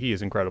 he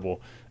is incredible.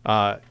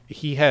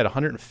 He had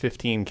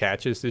 115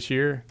 catches this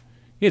year.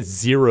 He had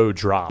 0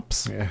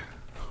 drops. Yeah.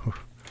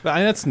 I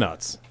mean, that's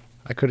nuts.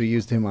 I could have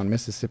used him on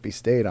Mississippi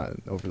State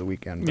over the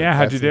weekend. Yeah,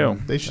 how'd you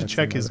do? They should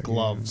check his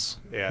gloves.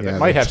 Yeah, they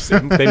might have.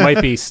 They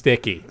might be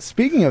sticky.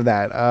 Speaking of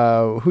that,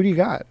 who do you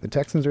got? The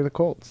Texans or the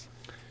Colts?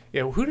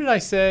 Yeah, who did I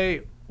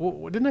say?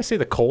 Didn't I say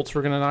the Colts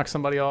were going to knock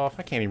somebody off?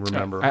 I can't even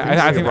remember.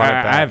 I think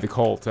I have the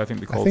Colts. I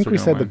think the Colts. I think we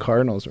said win. the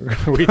Cardinals were.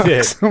 We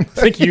did. I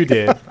think you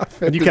did.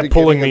 And you kept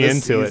pulling me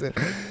into it.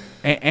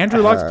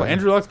 Andrew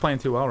Luck's playing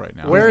too well right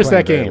now. Where is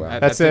that game? Well.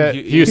 That's at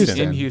Houston.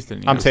 In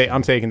Houston. I'm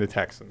taking the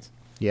Texans.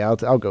 Yeah,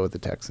 I'll go with the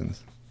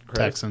Texans.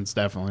 Texans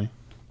definitely.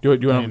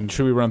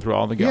 Should we run through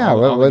all the games? Yeah,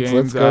 all let's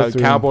games? go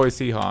through. Cowboys,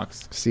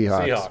 Seahawks,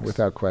 Seahawks,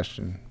 without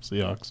question.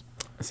 Seahawks.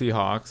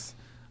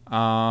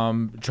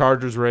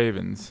 Chargers,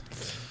 Ravens.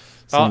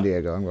 San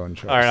Diego. I'm going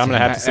Chargers. All right, I'm going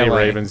to have to say LA.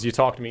 Ravens. You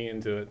talked me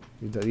into it.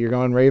 You're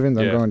going Ravens?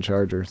 I'm Yeah. going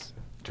Chargers.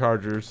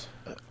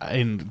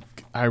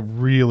 I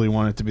really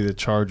want it to be the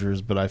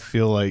Chargers, but I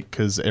feel like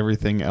because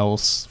everything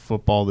else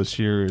football this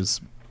year has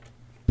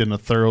been a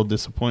thorough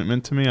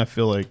disappointment to me, I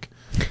feel like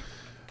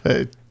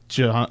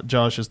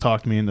Josh has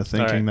talked me into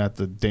thinking that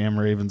the damn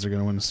Ravens are going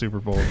to win the Super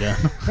Bowl again.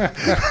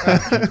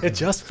 It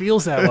just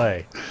feels that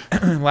way.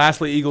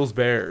 Lastly, Eagles,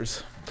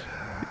 Bears.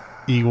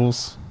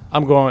 Eagles.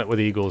 I'm going with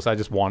Eagles. I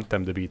just want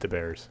them to beat the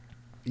Bears.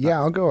 Yeah,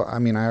 I'll go. I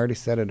mean, I already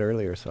said it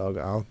earlier, so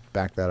I'll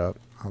back that up.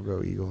 I'll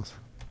go Eagles.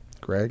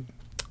 Greg?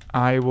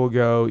 I will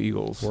go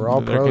Eagles. We're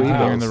all They're pro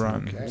continuing Eagles. the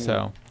run. Okay.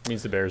 So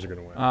Means the Bears are going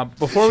to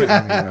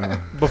win.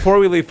 before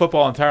we leave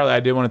football entirely, I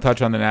did want to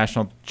touch on the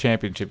national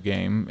championship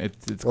game.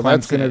 It's Well, Clemson.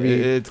 that's gonna be-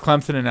 It's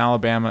Clemson and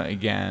Alabama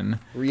again.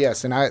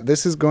 Yes, and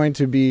this is going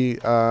to be,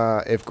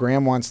 if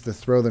Graham wants to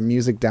throw the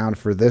music down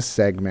for this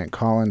segment,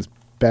 Colin's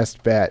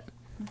best bet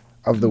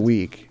of the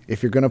week.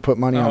 If you're going to put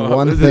money on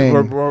one thing.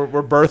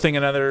 We're birthing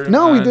another.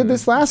 No, we did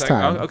this last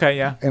time. Oh, okay,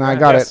 yeah. And I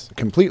got it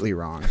completely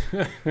wrong.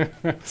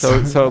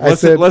 So I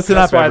said- listen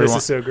up, That's why everyone. this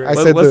is so great. I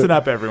said listen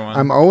up, everyone.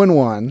 I'm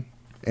 0-1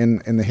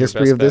 in the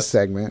history best of this bet.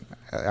 segment.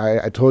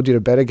 I told you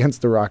to bet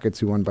against the Rockets,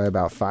 who won by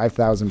about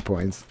 5,000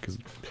 points. Because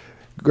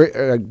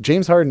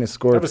James Harden has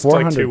scored That was like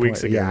 400 2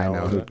 weeks points. ago Yeah, I now,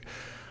 know. wasn't it?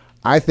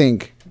 I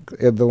think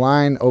the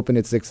line opened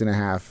at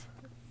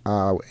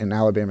 6.5 in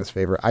Alabama's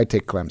favor. I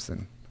take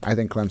Clemson. I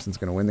think Clemson's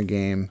going to win the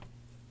game.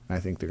 I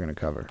think they're going to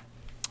cover.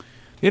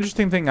 The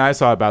interesting thing I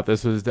saw about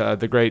this was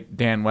the great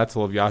Dan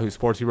Wetzel of Yahoo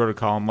Sports. He wrote a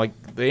column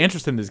like the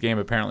interest in this game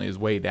apparently is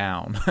way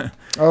down.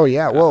 Oh,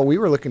 yeah. Well, we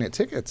were looking at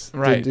tickets.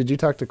 Right. Did you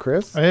talk to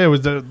Chris? Hey,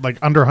 was it like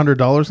under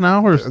 $100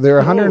 now? Or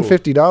They're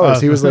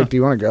 $150. He was like, "Do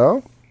you want to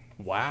go?"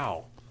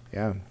 Wow.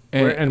 Yeah.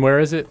 Where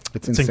is it?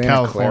 It's in in Santa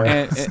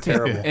California. Clara. And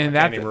terrible. And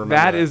Can't even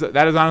remember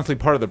that is honestly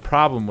part of the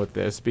problem with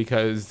this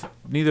because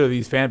neither of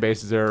these fan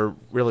bases are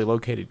really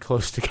located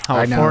close to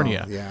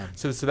California. yeah.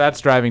 So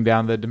that's driving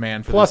down the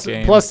demand for this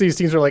game. Plus, these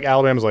teams are like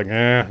Alabama's like,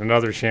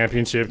 another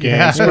championship game.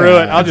 Yeah. Screw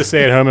it. I'll just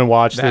stay at home and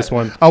watch this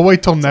one. I'll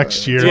wait till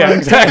next year. Yeah,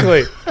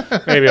 exactly.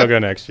 Maybe I'll go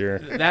next year.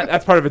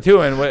 That's part of it too.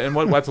 And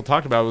what Wetzel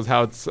talked about was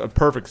how it's a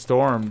perfect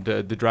storm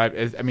to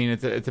drive. I mean,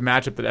 it's a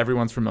matchup that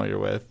everyone's familiar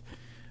with.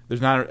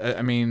 There's not.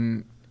 I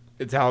mean.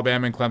 It's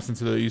Alabama and Clemson,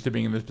 so they're used to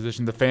being in this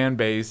position. The fan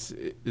base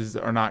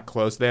are not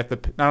close. They have to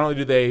not only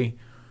do they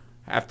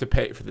have to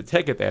pay for the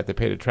ticket, they have to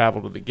pay to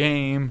travel to the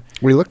game.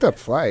 We looked up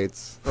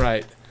flights.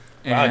 Right.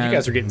 Wow, you And-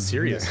 guys are getting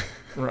serious.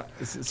 right.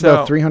 It's So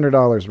about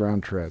 $300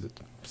 round trip.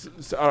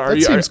 so are That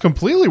you, seems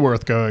completely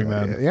worth going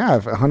then. Yeah,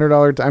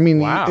 $100. I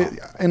mean, Wow.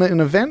 In an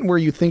event where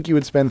you think you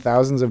would spend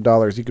thousands of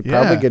dollars, you could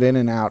probably Yeah. get in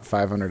and out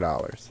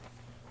 $500.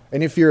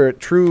 And if you're a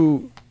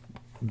true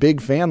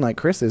big fan like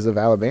Chris is of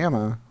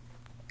Alabama,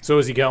 So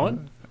is he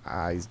going?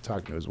 he's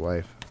talking to his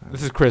wife.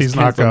 this is Chris He's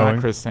not Kinsler, not going.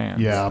 Chris Sands.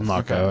 Yeah, I'm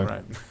not going.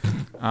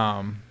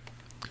 Right.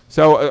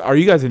 So are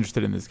you guys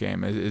interested in this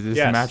game? Is this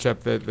Yes. a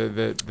matchup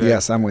that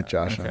Yes, I'm with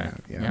Josh on Okay.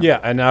 that. Yeah. Yeah,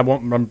 and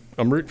I'm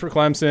rooting for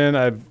Clemson.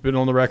 I've been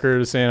on the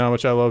record as saying how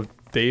much I love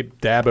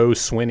Dabo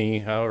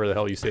Swinney, however the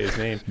hell you say his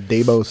name.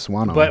 Dabo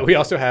Swano. But we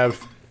also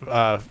have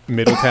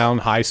Middletown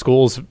High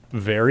School's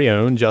very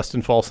own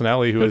Justin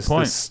Falcinelli, who Good is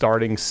point. the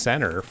starting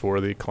center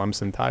for the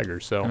Clemson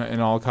Tigers. So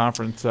an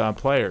all-conference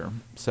player.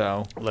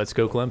 So let's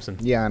go Clemson.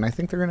 Yeah, and I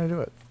think they're going to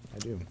do it. I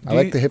do. I Do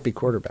like you- the hippie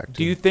quarterback, too.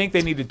 do you think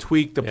they need to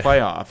tweak the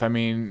playoff? I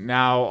mean,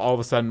 now all of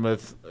a sudden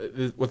with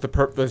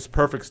this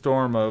perfect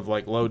storm of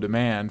like low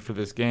demand for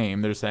this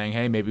game, they're saying,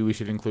 hey, maybe we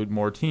should include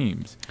more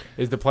teams.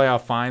 Is the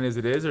playoff fine as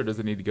it is, or does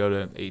it need to go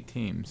to 8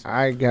 teams?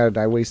 I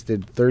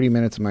wasted 30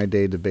 minutes of my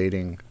day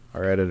debating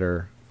our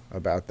editor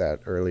about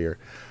that earlier.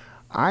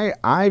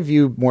 I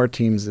view more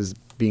teams as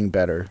being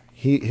better.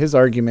 His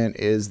argument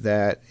is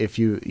that if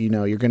you're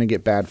going to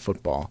get bad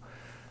football.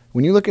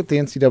 When you look at the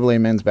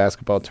NCAA men's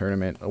basketball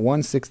tournament, a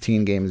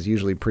 1-16 game is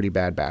usually pretty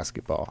bad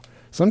basketball.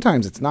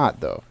 Sometimes it's not,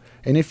 though.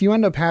 And if you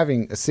end up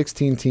having a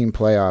 16-team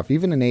playoff,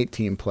 even an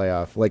 8-team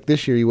playoff, like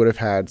this year you would have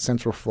had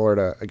Central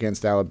Florida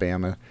against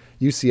Alabama,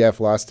 UCF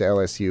lost to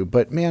LSU.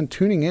 But, man,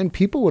 tuning in,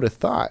 people would have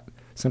thought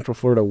Central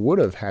Florida would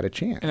have had a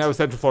chance. And that was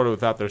Central Florida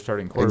without their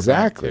starting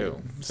quarterback, Exactly.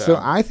 too. So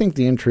I think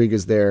the intrigue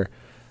is there.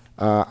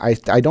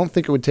 I don't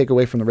think it would take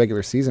away from the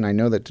regular season. I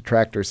know that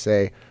detractors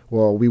say,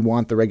 well, we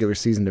want the regular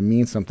season to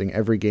mean something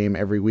every game,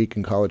 every week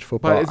in college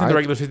football. But isn't the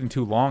regular season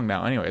too long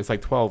now anyway? It's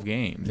like 12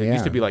 games. It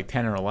used to Yeah. be like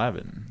 10 or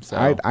 11.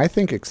 So I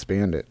think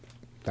expand it.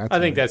 I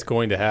think that's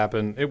going to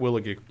happen. It will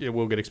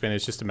get expanded.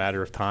 It's just a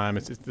matter of time.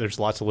 There's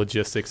lots of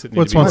logistics that need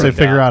Once to be they worked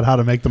figure out how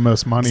to make the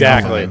most money.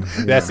 Exactly. off of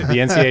it. That's the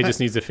NCAA just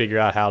needs to figure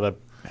out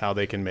how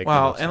they can make.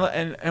 well, the most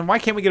and why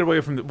can't we get away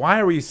from why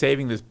are we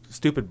saving this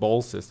stupid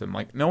bowl system?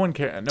 Like no one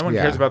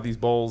cares about these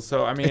bowls.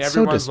 So I mean, it's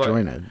so everyone's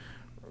disjointed. like,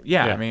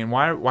 yeah, Yeah. I mean,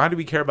 why do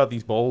we care about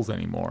these bowls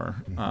anymore?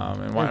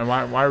 And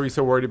why are we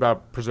so worried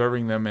about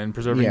preserving them and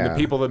preserving the Yeah.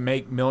 people that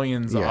make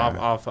millions Yeah.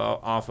 off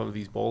of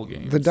these bowl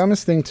games? The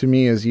dumbest thing to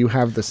me is you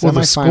have the Well, semifinal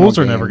the schools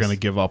are never games. going to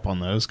give up on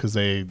those because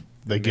they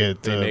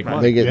get they make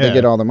money. They get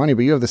yeah. all the money,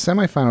 but you have the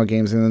semifinal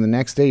games, and then the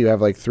next day you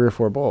have like 3 or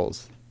 4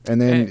 bowls, and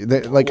then And- I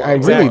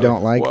Exactly. really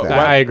don't like Well, that.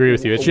 I agree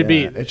with you. It should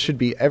Yeah, it should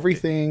be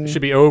everything.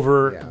 be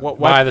over Yeah.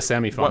 by the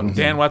semifinals.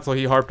 Dan Wetzel,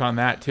 he harped on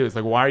that too. It's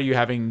like, why are you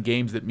having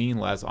games that mean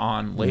less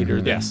on later?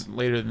 Mm-hmm. Than, Yes.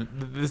 later than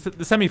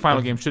the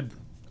semifinal game should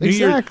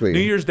Exactly. New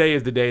Year's Day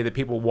is the day that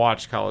people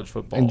watch college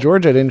football. And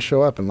Georgia didn't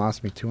show up and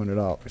lost me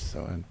 $200.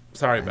 So I'm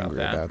sorry about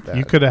that.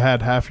 You could have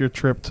had half your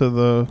trip to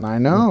the. I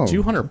know.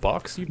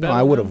 $200. You bet. No,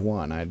 I would have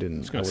won. I didn't. I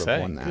was going to say.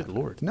 Won that. Good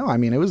Lord. No, I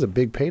mean it was a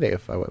big payday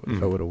if I would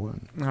have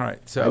won. All right.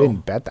 So I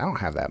didn't bet. I don't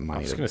have that money.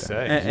 I was going to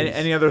say.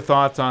 Any other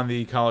thoughts on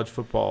the college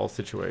football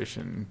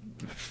situation?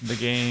 The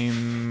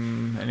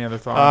game? Any other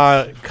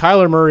thoughts?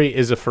 Kyler Murray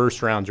is a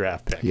first-round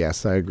draft pick.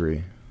 Yes, I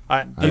agree.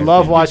 I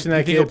love watching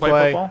that kid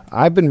play. Football?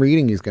 I've been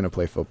reading he's going to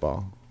play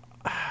football.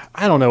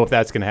 I don't know if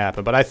that's going to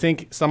happen, but I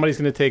think somebody's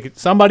going to take it.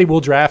 Somebody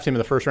will draft him in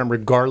the first round,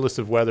 regardless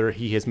of whether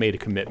he has made a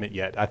commitment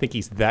yet. I think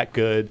he's that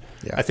good.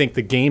 Yeah. I think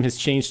the game has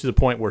changed to the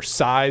point where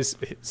size,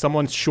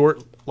 someone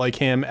short like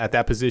him at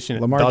that position,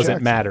 Lamar doesn't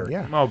Jackson, matter.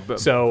 yeah. Oh,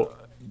 So.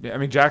 I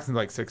mean, Jackson's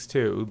like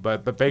 6'2",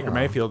 but Baker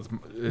Mayfield's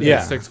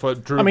 6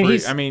 foot. Drew I mean,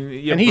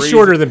 Brees, he's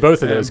shorter than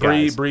both of those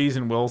guys. Brees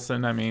and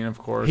Wilson. I mean, of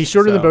course, He's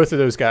shorter than both of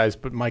those guys,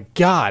 but my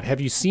God, have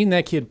you seen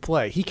that kid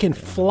play? He can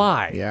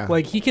fly. Yeah.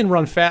 Like, he can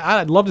run fast.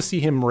 I'd love to see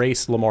him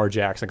race Lamar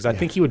Jackson because I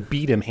think he would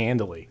beat him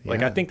handily. Like,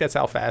 Yeah. I think that's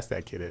how fast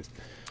that kid is.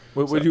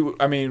 Would you?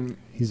 I mean,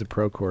 He's a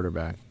pro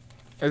quarterback.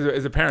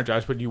 as a parent,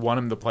 Josh, would you want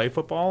him to play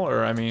football,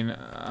 or I mean, Ooh,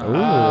 as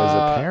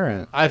a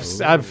parent. I've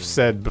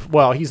said,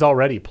 well, he's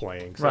already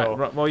playing. So.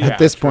 right. Well, yeah. At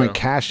this true. point,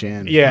 cash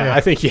in. Yeah, I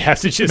think you have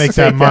to just Make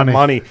take that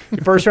money.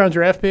 First round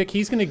draft pick,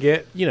 he's going to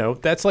get,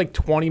 that's like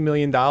 $20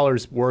 million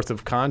worth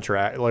of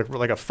contract, like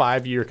a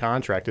 5-year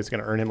contract. It's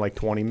going to earn him like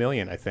 $20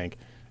 million, I think.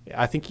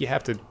 I think you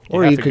have to.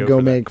 Or you could go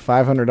make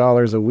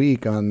 $500 a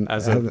week on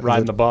as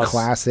riding the bus,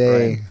 Class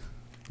A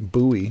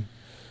buoy.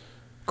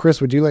 Chris,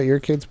 would you let your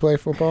kids play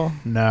football?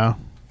 No.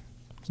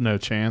 There's no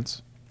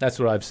chance. That's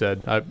what I've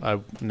said.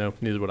 No,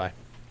 neither would I.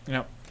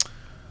 Yep.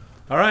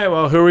 All right.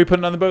 Well, who are we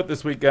putting on the boat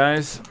this week,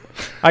 guys?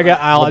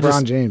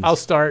 LeBron James. I'll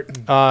start.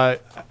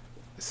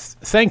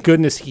 Thank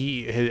goodness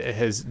he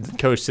has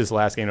coached his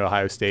last game at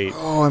Ohio State.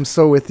 Oh, I'm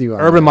so with you on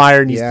Urban that.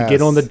 Meyer needs to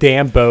get on the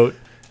damn boat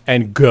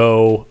and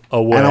go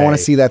away. And I want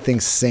to see that thing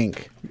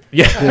sink.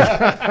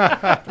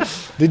 Yeah.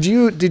 Did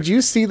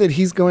you see that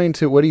he's going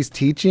to what he's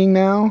teaching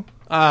now?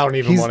 I don't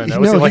even want to know.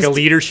 No, Is it like a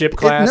leadership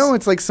class?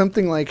 It's like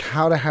something like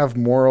how to have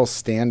moral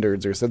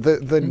standards or so.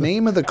 The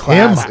name of the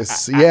class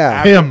is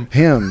him.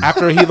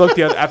 After he looked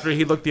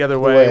the other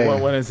way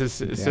when his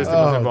assistant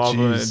was involved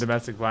in a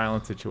domestic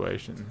violence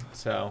situation.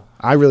 So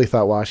I really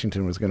thought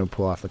Washington was going to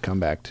pull off the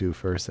comeback too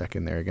for a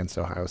second there against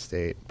Ohio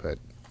State, but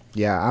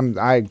yeah,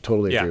 I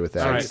totally agree with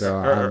that. All right. So,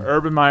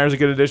 Urban Meyer's a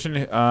good addition.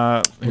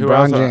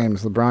 LeBron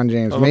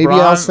James. Oh, Maybe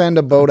I'll send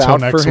a boat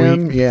out for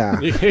him. Week. Yeah,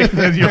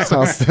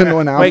 I'll send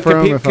one out for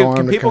him if I want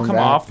him to come back. Can people come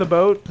off the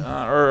boat,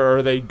 or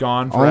are they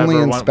gone forever? Only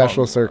in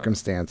special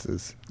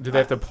circumstances. Do they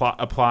have to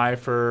apply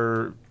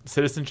for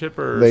citizenship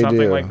or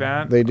something like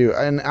that? They do,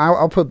 and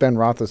I'll put Ben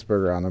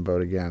Roethlisberger on the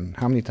boat again.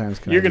 How many times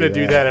can You're going to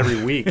do that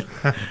every week?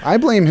 I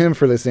blame him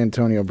for this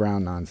Antonio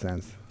Brown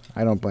nonsense.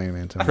 I don't blame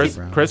Antonio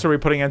Brown. Chris, are we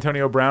putting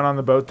Antonio Brown on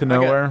the boat to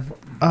nowhere?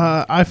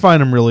 I find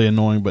him really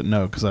annoying, but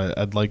no, because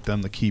I'd like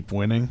them to keep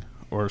winning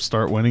or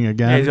start winning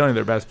again. Yeah, he's only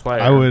their best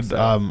player. I would.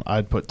 So.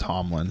 I'd put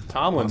Tomlin.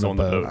 Tomlin's on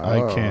the boat.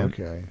 I can't.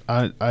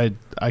 Okay.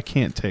 I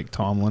can't take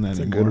Tomlin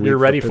anymore. You're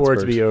ready for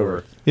it to be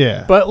over.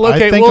 Yeah, but look,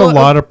 I think a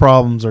lot of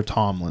problems are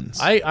Tomlin's.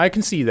 I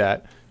can see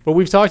that. But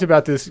we've talked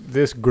about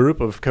this group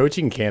of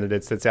coaching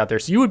candidates that's out there.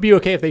 So you would be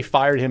okay if they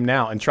fired him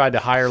now and tried to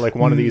hire like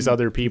one of these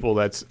other people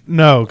that's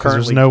no, because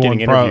there's no one.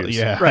 Interviews.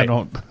 Yeah, right. I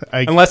don't.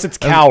 Unless it's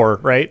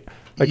Cower, right?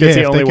 Like yeah, that's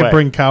the if only they way. could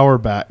bring Cower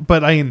back.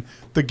 But I mean,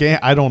 the game.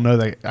 I don't know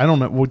that. I don't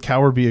know. Would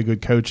Cower be a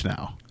good coach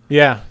now?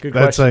 Yeah, good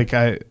That's question.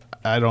 like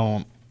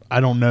I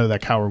don't know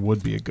that Cower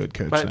would be a good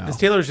coach but now. the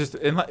Steelers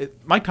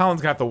Mike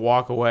Tomlin's going to have to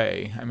walk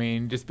away. I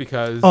mean, just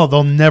because. Oh,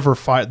 they'll never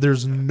fire.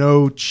 There's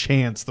no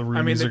chance the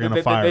Rooneys are going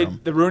to fire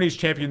him. The Rooney's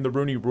championed the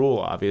Rooney Rule,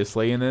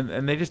 obviously,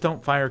 and they just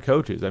don't fire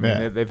coaches. I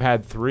mean, they've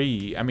had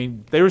 3. I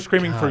mean, they were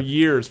screaming for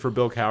years for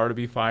Bill Cowher to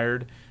be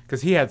fired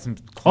because he had some.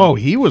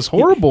 He was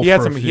horrible. He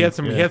had some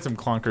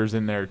clunkers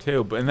in there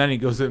too. But and then he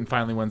goes in and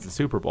finally wins the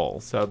Super Bowl.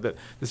 So the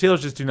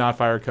Steelers just do not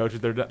fire coaches.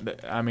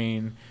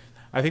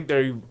 I think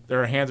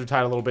their hands are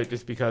tied a little bit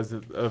just because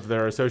of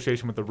their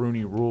association with the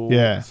Rooney Rule.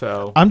 Yeah.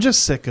 So I'm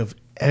just sick of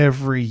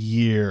every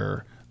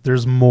year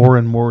there's more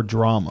and more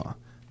drama.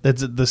 The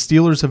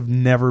Steelers have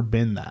never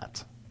been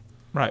that.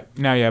 Right.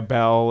 Now you have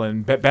Bell,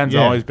 and Ben's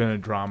always been a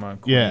drama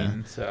queen. Yeah.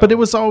 So. But it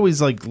was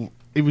always like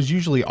it was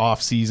usually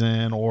off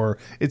season or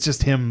it's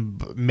just him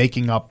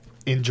making up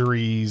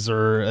injuries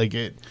or like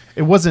it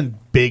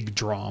wasn't big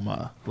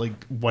drama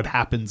like what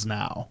happens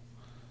now.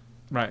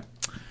 Right.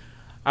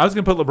 I was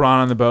going to put LeBron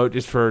on the boat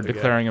just for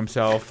declaring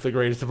himself the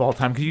greatest of all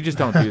time because you just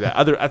don't do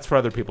that. That's for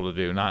other people to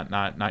do,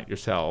 not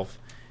yourself.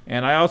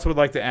 And I also would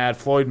like to add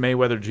Floyd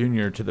Mayweather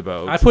Jr. to the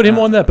boat. I put him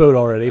on that boat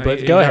already,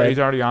 but go ahead. He's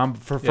already on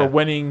for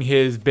winning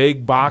his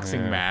big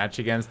boxing match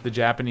against the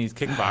Japanese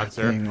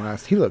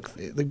kickboxer. He looked.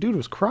 The dude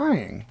was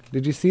crying.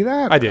 Did you see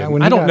that? I did.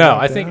 I don't know.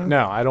 I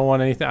don't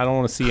want anything. I don't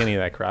want to see any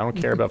of that crap. I don't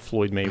care about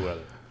Floyd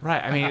Mayweather.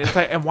 Right. I mean, it's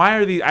like, and why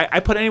are these? I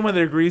put anyone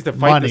that agrees to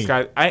fight this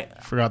guy.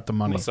 Forgot the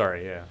money.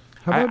 Sorry. Yeah.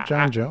 How about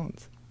John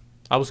Jones?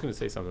 I was going to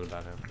say something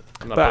about him.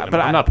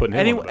 I'm not putting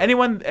him on the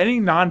boat. Any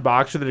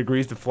non-boxer that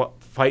agrees to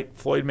fight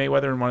Floyd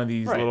Mayweather in one of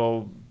these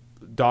little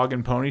dog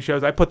and pony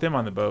shows, I put them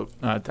on the boat.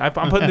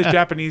 I'm putting this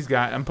Japanese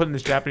guy. I'm putting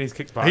this Japanese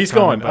kickboxer. He's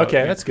going.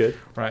 Okay, that's good.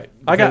 Right.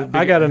 I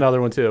got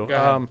another one too.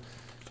 Go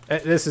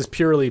This is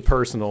purely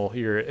personal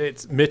here.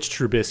 It's Mitch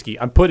Trubisky.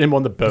 I'm putting him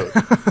on the boat.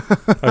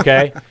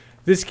 Okay.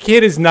 This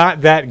kid is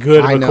not that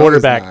good of a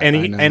quarterback,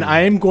 and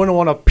I am going to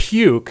want to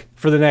puke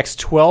for the next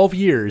 12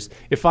 years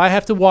if I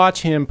have to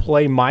watch him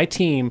play my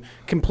team,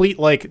 complete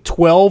like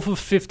 12 of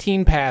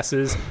 15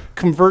 passes,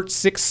 convert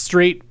 6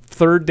 straight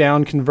third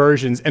down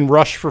conversions, and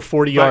rush for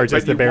 40 yards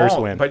as the Bears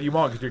win. But you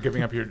won't because you're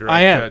giving up your direct.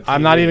 I am.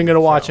 I'm not even going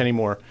to watch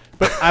anymore.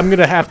 But I'm going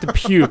to have to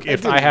puke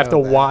if I have to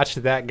watch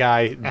that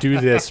guy do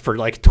this for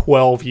like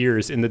 12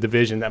 years in the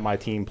division that my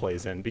team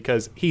plays in,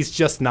 because he's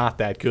just not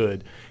that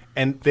good.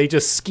 And they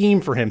just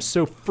scheme for him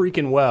so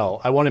freaking well.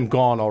 I want him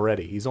gone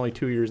already. He's only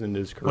 2 years into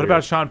his career. What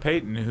about Sean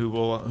Payton,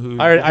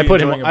 I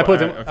put him on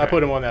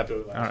that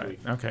boat last week.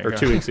 Okay, or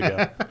 2 weeks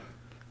ago.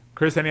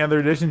 Chris, any other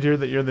additions here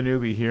that you're the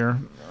newbie here?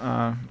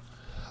 Do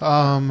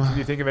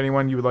you think of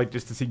anyone you would like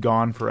just to see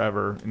gone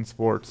forever in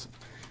sports?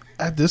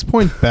 At this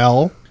point,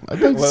 Bell. I'd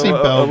like to see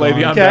Bell.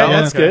 Le'Veon Bell.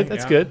 That's good.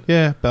 That's good.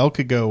 Yeah, Bell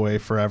could go away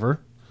forever.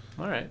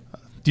 All right.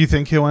 Do you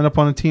think he'll end up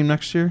on a team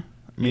next year?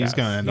 I mean, he's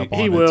going to end up on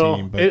a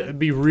team. But it'd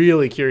be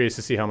really curious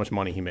to see how much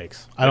money he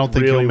makes. I don't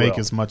think he'll make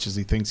as much as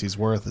he thinks he's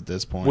worth at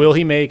this point. Will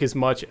he make as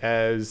much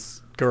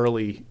as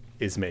Gurley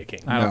is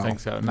making? I don't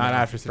think so. Not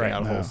after sitting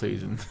out a whole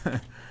season.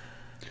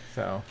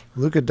 So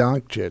Luka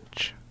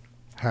Doncic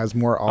has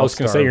more All-Star. I was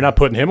going to say you're not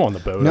putting him on the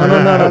boat.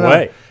 No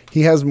way.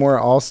 He has more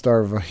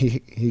All-Star.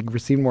 He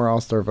received more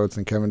All-Star votes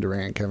than Kevin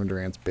Durant. Kevin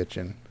Durant's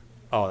bitching.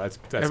 Oh, that's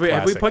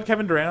have we put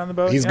Kevin Durant on the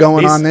boat? He's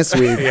going on this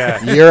week.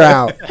 Yeah. You're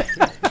out.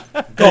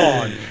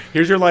 Gone.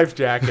 Here's your life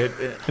jacket.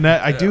 And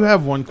I do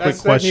have one quick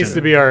question. That needs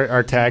to be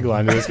our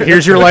tagline.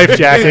 Here's your life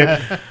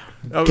jacket.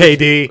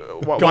 KD,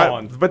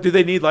 gone. But do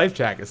they need life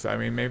jackets? I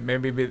mean,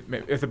 maybe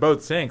if the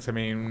boat sinks, I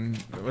mean,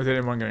 was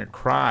anyone going to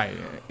cry?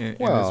 We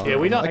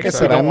don't. Like I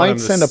said, I might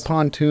send a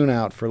pontoon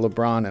out for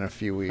LeBron in a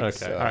few weeks.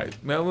 Okay. So. All right.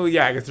 Well,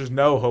 yeah, I guess there's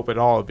no hope at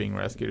all of being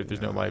rescued if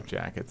there's no life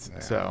jackets. Yeah.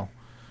 So,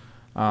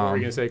 what were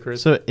you going to say,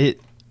 Chris? So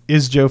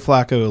is Joe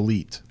Flacco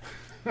elite?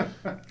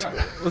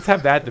 Let's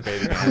have that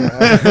debate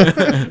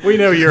again. We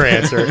know your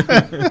answer.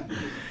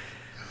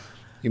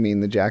 You mean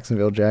the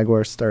Jacksonville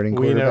Jaguars starting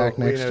quarterback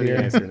next year? We know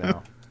the answer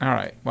now. All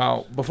right.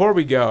 Well, before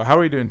we go, how are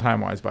we doing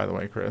time-wise, by the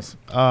way, Chris?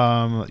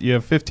 You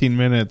have 15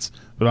 minutes,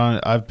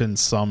 but I've been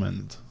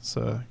summoned.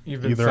 So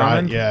you've been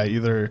summoned?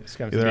 Either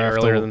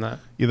earlier than that.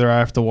 Either I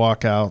have to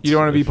walk out. You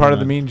don't want to be part of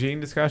the Mean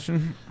Gene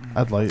discussion?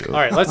 I'd like. All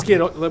right, let's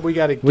get. We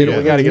got to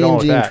get on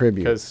with that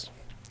because.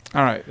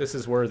 All right, this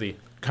is worthy.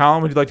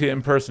 Colin, would you like to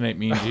impersonate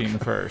Mean Gene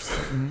first?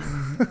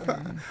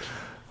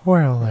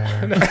 Well,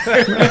 there.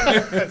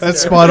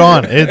 That's spot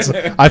on.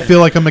 I feel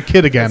like I'm a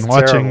kid again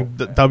watching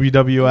the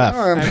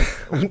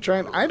WWF. No, I'm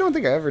trying. I don't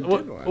think I ever did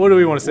one. What do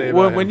we want to say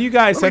about when you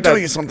guys Let me tell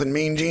you something,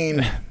 Mean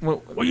Gene.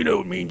 Well, you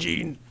know, Mean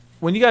Gene.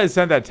 When you guys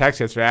sent that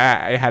text yesterday,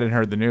 I hadn't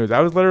heard the news.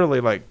 I was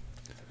literally like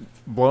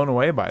blown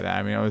away by that.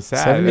 I mean, I was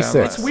sad.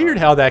 76. It's weird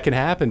how that can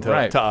happen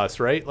to us,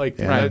 right? Like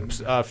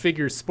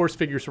sports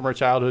figures from our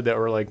childhood that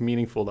were like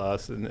meaningful to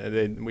us, and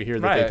then we hear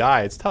that they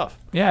die. It's tough.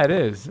 Yeah, it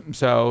is.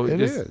 So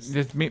is.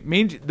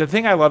 The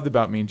thing I loved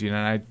about Mean Gene,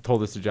 and I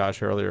told this to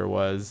Josh earlier,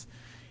 was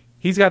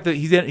he's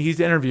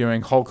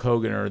interviewing Hulk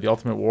Hogan or the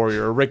Ultimate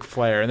Warrior or Ric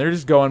Flair, and they're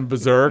just going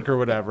berserk or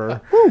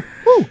whatever.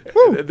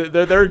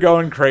 They're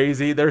going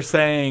crazy. They're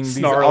saying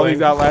all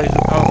these outlandish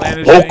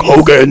Hulk things.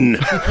 Hogan.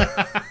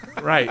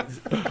 Right.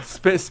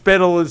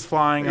 Spittle is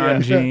flying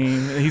on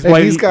Gene.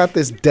 He's got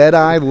this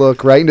dead-eye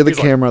look right into the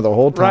camera the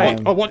whole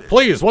time. Right.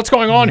 Please, what's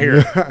going on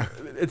here?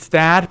 It's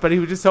that, but he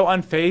was just so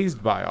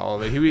unfazed by all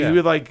of it. He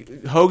would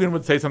like, Hogan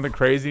would say something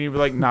crazy, and he would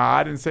like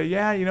nod and say,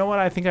 yeah, you know what,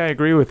 I think I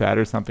agree with that,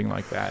 or something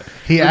like that.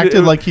 He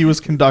acted like he was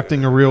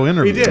conducting a real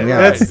interview. He did. He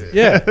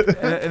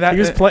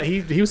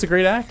was a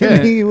great actor.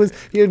 Yeah,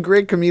 he had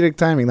great comedic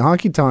timing. The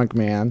Honky Tonk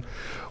Man,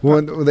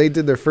 when they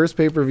did their first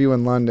pay-per-view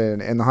in London,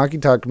 and the Honky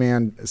Tonk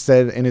Man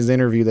said in his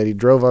interview that he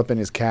drove up in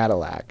his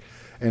Cadillac,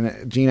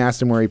 and Gene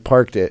asked him where he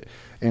parked it,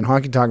 and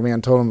Honky Tonk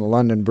Man told him the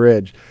London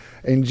Bridge.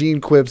 And Gene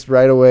quips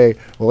right away,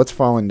 well, it's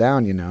falling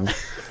down, you know. And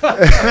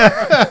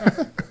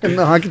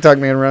the Honky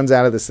Tonk Man runs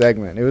out of the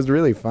segment. It was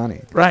really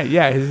funny. Right,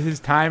 yeah. His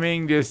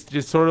timing just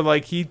sort of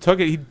like he took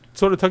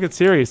it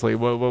seriously.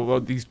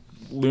 What these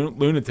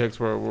lunatics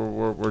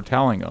were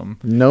telling him.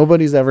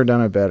 Nobody's ever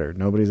done it better.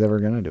 Nobody's ever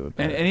going to do it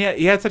better. And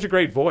he had such a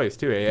great voice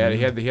too. He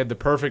had the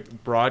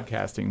perfect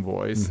broadcasting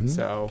voice. Mm-hmm.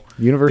 So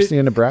University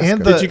of Nebraska.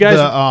 And did you guys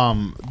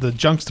the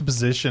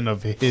juxtaposition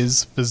of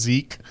his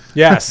physique?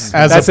 Yes,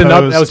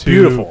 that was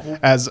beautiful.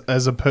 As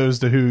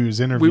opposed to who's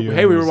interviewing.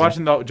 We were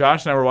watching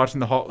Josh and I were watching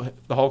the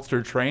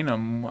Hulkster train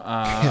him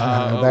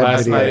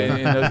last night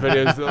in those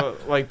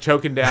videos, like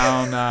choking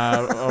down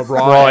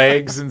raw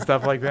eggs and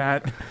stuff like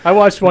that. I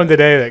watched one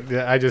today that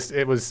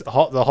it was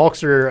the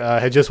Hulkster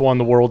had just won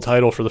the world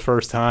title for the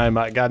first time.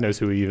 God knows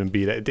who he even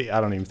beat.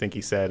 I don't even think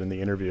he said in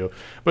the interview.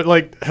 But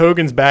like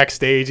Hogan's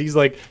backstage, he's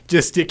like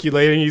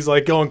gesticulating. He's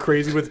like going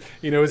crazy with,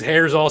 his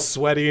hair's all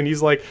sweaty and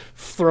he's like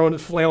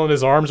flailing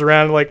his arms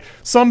around. And like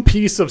some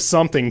piece of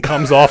something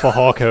comes off of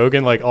Hulk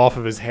Hogan, like off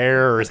of his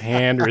hair or his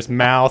hand or his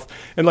mouth,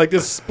 and like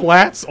this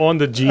splats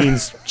onto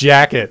Gene's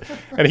jacket.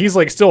 And he's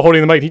like still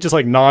holding the mic. He just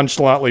like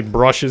nonchalantly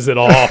brushes it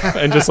off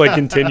and just like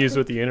continues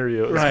with the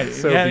interview. Right.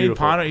 So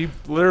beautiful. He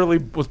literally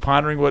was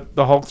pondering what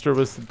the Hulkster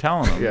was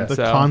telling him. Yeah. The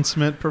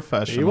consummate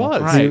professional. He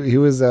was. Right. He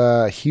was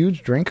a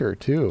huge drinker,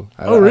 too.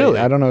 Really?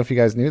 I don't know if you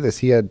guys knew this.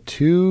 He had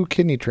 2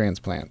 kidney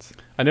transplants.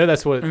 I know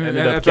that's what ended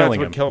up killing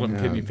him. That's what killed him,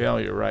 kidney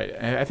failure, right.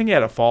 I think he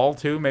had a fall,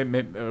 too, maybe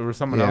or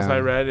someone else I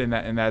read,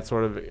 and that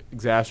sort of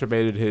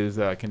exacerbated his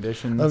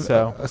condition.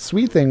 A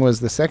sweet thing was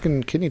the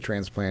second kidney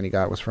transplant he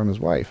got was from his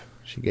wife.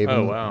 She gave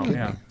him a kidney.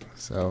 Yeah.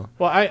 So,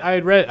 well, I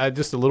had read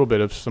just a little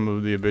bit of some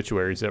of the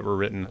obituaries that were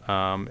written,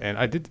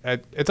 and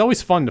it's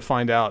always fun to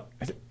find out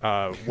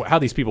how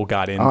these people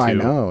got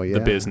into the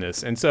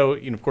business. And so,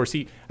 of course,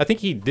 I think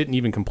he didn't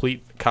even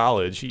complete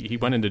college. He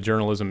went into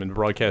journalism and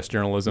broadcast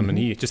journalism, and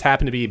he just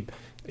happened to be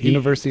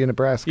University of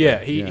Nebraska.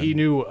 Yeah, he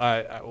knew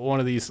one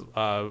of these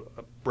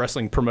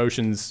wrestling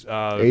promotions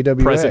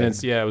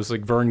presidents. Yeah, it was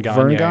like Vern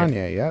Gagne. Vern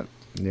Gagne, yeah.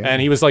 Yeah.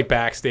 And he was like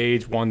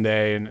backstage one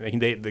day, and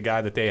the guy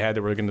that they had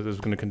that was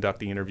going to conduct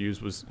the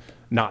interviews was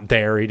not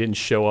there. He didn't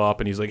show up,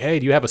 and he's like, "Hey,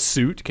 do you have a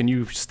suit? Can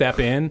you step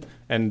in?"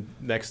 And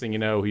next thing you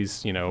know,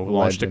 he's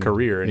launched a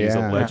career, and he's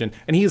a legend.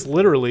 And he's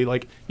literally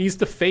like he's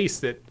the face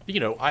that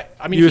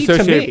I mean, he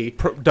to me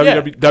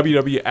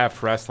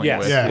WWF wrestling. Yes.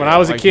 With. Yeah. When I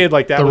was a kid,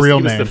 like that he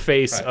was the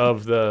face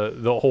of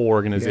the whole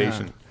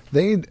organization. Yeah.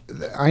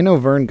 I know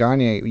Vern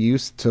Gagne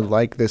used to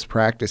like this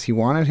practice. He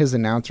wanted his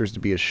announcers to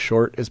be as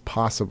short as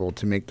possible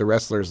to make the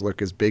wrestlers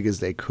look as big as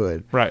they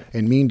could. Right.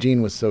 And Mean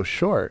Gene was so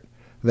short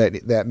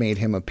that made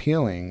him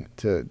appealing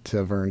to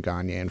Vern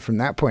Gagne. And from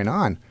that point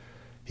on,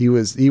 he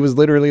was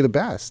literally the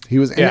best. He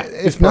was,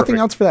 if nothing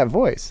else, for that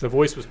voice. The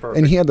voice was perfect.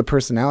 And he had the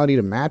personality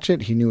to match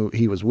it. He knew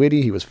he was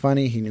witty. He was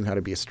funny. He knew how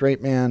to be a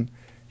straight man.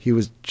 He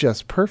was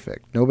just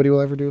perfect. Nobody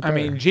will ever do it better. I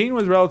mean, Gene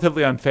was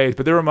relatively unfazed,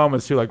 but there were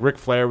moments too, like Ric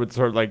Flair would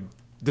sort of like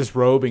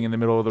disrobing in the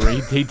middle of the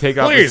ring. He'd take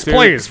off his suit.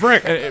 Please,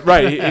 Rick.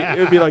 Right. It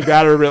would be like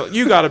that, or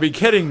you got to be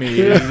kidding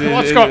me.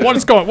 What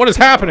is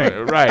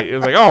happening? Right. It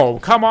was like, oh,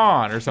 come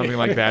on, or something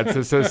like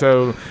that.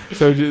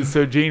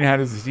 So Gene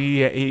had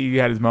he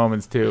had his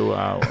moments too,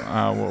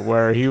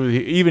 where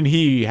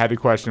he had to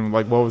question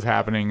like what was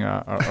happening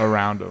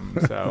around him.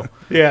 So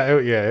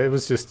it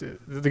was just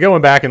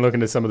going back and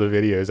looking at some of the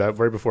videos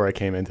right before I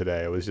came in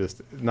today. It was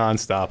just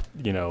nonstop,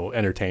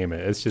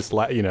 entertainment. It's just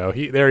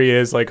there he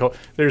is, like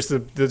there's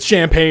the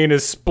champagne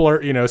is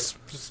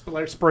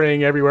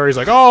spraying everywhere. He's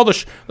like, oh,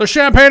 the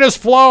champagne is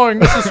flowing.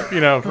 This is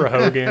for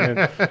Hogan.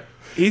 And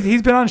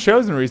he's been on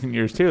shows in recent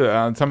years too.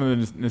 On some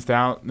of the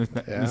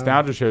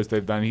nostalgia shows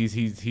they've done,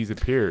 he's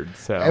appeared.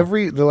 So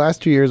the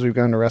last 2 years we've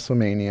gone to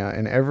WrestleMania,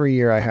 and every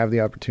year I have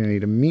the opportunity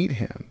to meet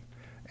him,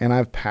 and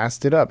I've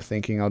passed it up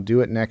thinking I'll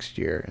do it next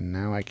year, and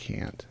now I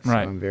can't. So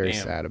I'm very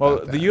sad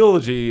about that. The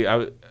eulogy.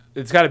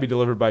 It's got to be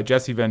delivered by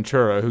Jesse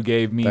Ventura, who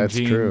gave Mean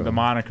Gene the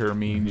moniker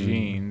Mean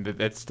Gene.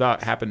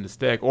 That happened to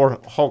stick. Or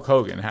Hulk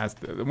Hogan has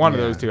to. One of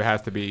those two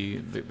has to be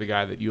the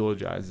guy that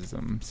eulogizes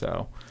him.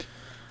 So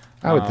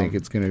I would think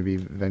it's going to be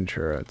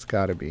Ventura. It's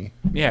got to be.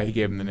 Yeah, he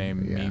gave him the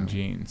name Mean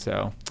Gene.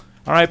 So,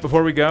 all right,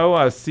 before we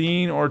go,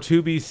 seen or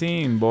to be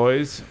seen,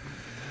 boys?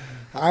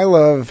 I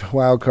love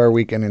Wild Card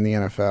Weekend in the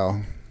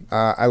NFL.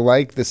 I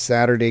like the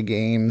Saturday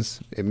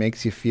games. It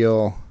makes you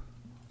feel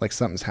like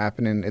something's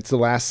happening. It's the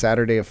last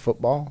Saturday of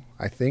football,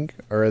 I think.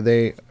 Or are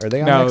they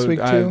on next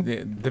week too?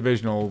 The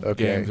divisional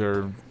games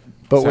are.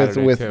 But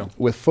Saturday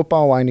with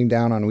football winding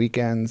down on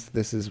weekends,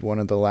 this is one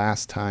of the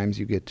last times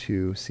you get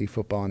to see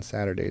football on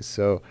Saturdays.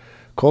 So,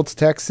 Colts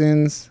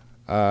Texans,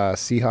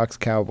 Seahawks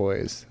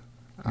Cowboys.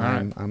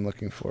 I'm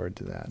looking forward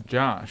to that.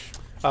 Josh.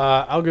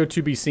 I'll go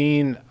to be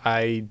seen.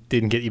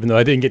 Even though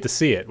I didn't get to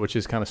see it, which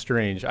is kind of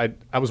strange. I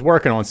was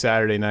working on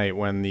Saturday night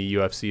when the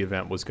UFC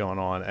event was going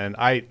on, and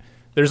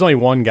there's only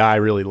one guy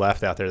really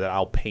left out there that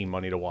I'll pay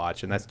money to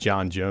watch, and that's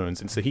John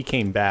Jones. And so he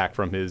came back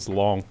from his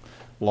long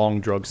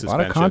drug suspension.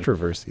 A lot of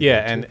controversy.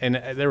 Yeah, and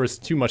there was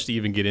too much to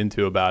even get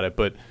into about it.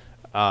 But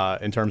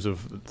in terms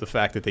of the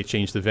fact that they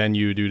changed the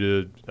venue due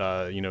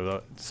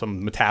to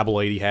some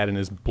metabolite he had in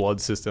his blood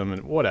system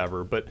and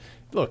whatever. But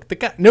look, the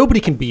guy, nobody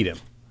can beat him.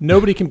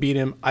 Nobody can beat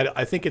him.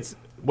 I think it's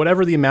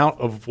whatever the amount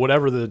of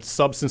whatever the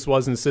substance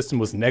was in the system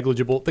was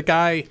negligible. The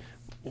guy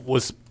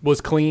was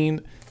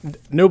clean.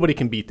 Nobody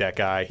can beat that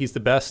guy. He's the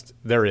best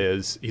there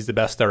is. He's the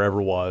best there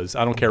ever was.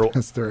 I don't care what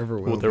there ever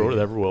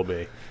will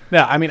be.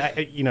 No, I mean,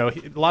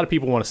 a lot of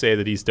people want to say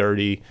that he's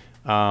dirty,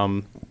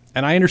 and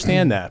I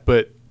understand that,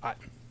 but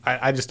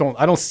I just don't.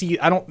 I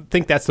don't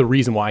think that's the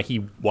reason why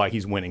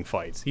he's winning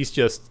fights. He's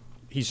just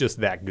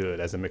that good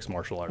as a mixed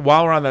martial artist.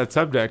 While we're on that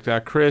subject,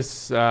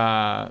 Chris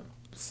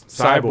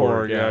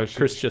Cyborg. Yeah,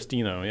 Chris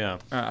Justino.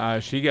 Yeah.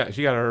 She got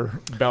her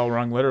bell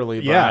rung literally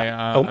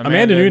Yeah. by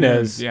Amanda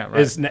Nunes. Yeah, right.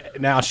 is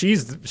now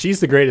she's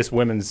the greatest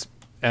women's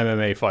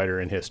MMA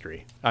fighter in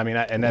history. I mean,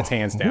 and that's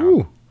hands down.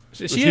 Ooh.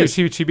 She beat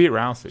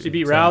Rousey. She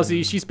beat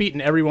Rousey. She's beaten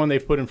everyone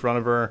they've put in front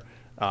of her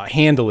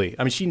handily.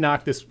 I mean, she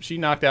knocked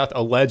out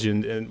a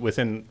legend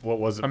within what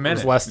was a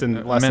minute. It was less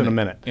than a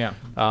minute. Yeah.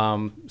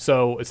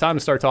 So it's time to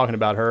start talking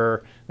about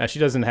her. Now she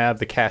doesn't have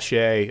the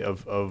cachet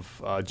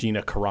of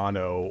Gina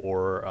Carano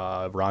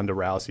or Ronda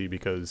Rousey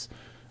because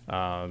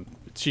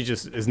she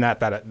just is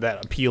not that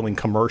appealing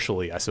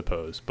commercially, I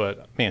suppose.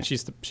 But man,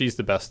 she's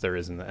the best there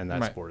is in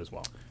that sport as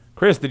well.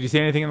 Chris, did you see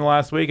anything in the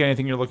last week?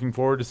 Anything you're looking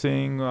forward to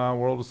seeing?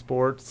 World of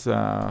Sports.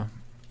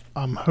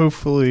 I'm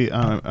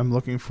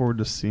looking forward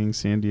to seeing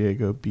San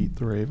Diego beat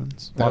the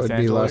Ravens. That would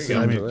be Los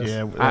Angeles.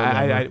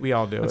 Yeah, we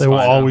all do. They will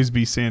always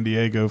be San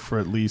Diego for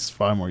at least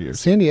 5 more years.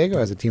 San Diego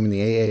has a team in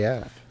the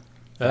AAF.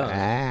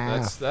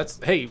 That's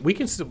hey, we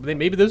can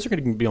maybe those are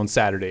going to be on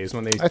Saturdays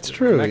when they. That's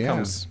true. When that yeah.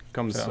 comes.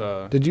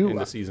 Did you? In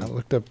the season. I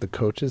looked up the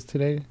coaches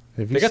today.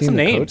 Have you They got seen some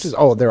the names. Coaches?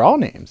 Oh, they're all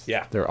names.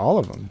 Yeah, they're all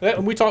of them.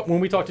 When we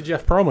talked to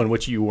Jeff Perlman,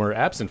 which you were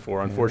absent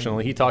for,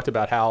 unfortunately, he talked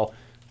about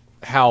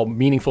how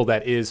meaningful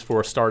that is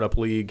for a startup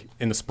league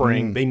in the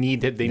spring. They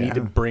need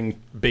to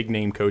bring big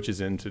name coaches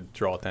in to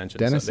draw attention.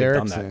 Dennis so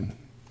Erickson.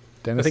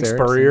 I think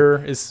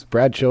Spurrier is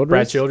Brad Childress.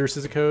 Brad Childress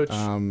is a coach.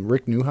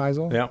 Rick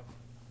Neuheisel. Yeah.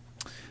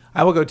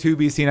 I will go 2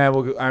 BC, and I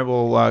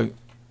will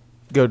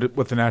go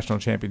with the national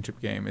championship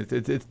game.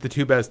 It's the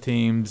 2 best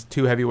teams,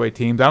 2 heavyweight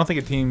teams. I don't think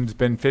a team's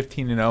been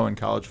 15-0 in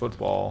college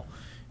football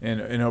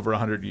in over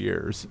 100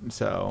 years.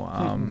 So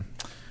I'm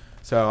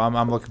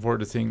looking forward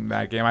to seeing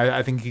that game.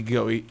 I think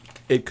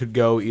it could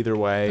go either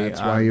way.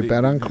 That's why you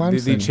bet on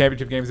Clemson. The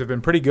championship games have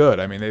been pretty good.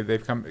 I mean,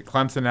 they've come.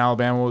 Clemson,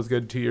 Alabama was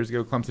good 2 years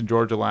ago. Clemson,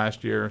 Georgia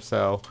last year.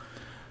 So.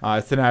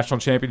 It's the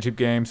national championship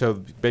game, so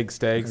big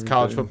stakes.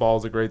 College football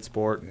is a great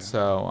sport,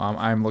 so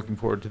I'm looking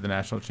forward to the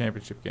national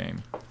championship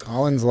game.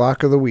 Colin's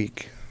lock of the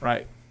week.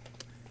 Right.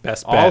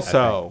 Best bet.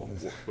 Also,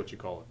 what you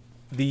call it?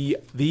 The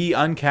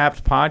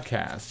UnCapped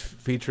podcast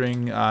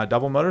featuring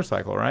Double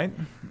Motorcycle, right?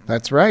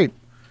 That's right.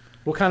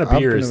 What kind of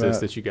beer is this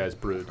that you guys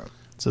brewed?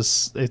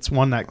 It's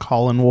one that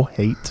Colin will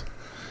hate.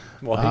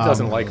 Well, he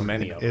doesn't like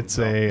many of them. It's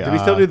a. Do we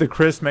still do the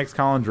Chris makes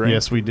Colin drink?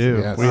 Yes, we do.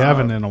 Yes. We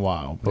haven't in a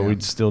while, but we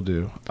still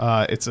do.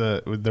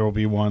 There will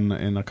be one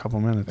in a couple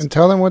minutes. And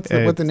tell them what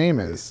the name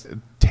is.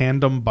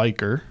 Tandem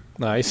Biker.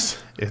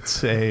 Nice.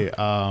 It's a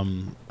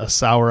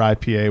sour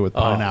IPA with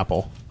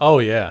pineapple. Oh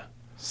yeah,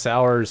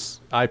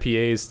 sours,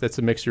 IPAs. That's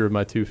a mixture of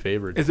my 2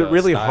 favorites. Is it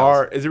really styles.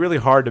 hard? Is it really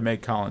hard to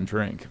make Colin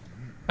drink?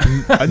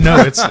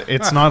 No,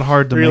 it's not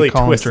hard to really make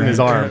Colin twisting drink. his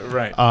arm.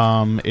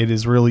 Right. It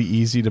is really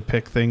easy to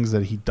pick things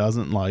that he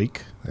doesn't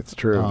like. That's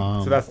true.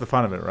 So that's the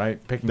fun of it,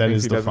 right? Picking That things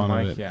is he the doesn't fun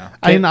like. of it. Yeah.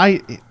 He not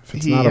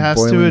a has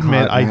to boiling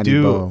admit, hot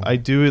Natty Bow. I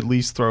do at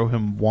least throw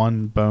him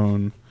one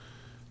bone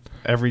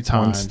every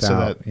time,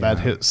 stout, that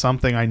hits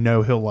something I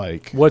know he'll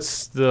like.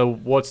 What's the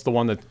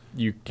one that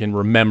you can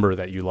remember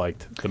that you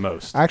liked the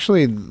most?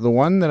 Actually, the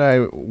one that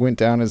I went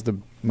down as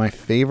my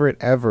favorite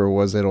ever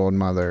was at Old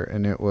Mother,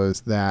 and it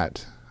was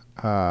that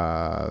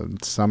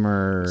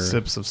summer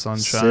Sips of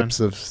Sunshine.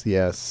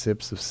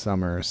 Sips of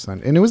summer sun,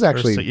 and it was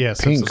actually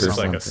Sips pink of or It's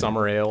like something. a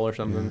summer ale or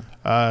something.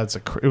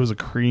 It was a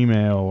cream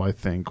ale, I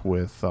think,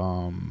 with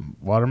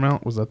watermelon.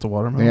 Was that the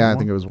watermelon? Yeah, I one?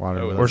 think it was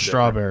watermelon. Or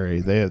strawberry.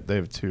 They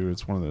have 2.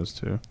 It's one of those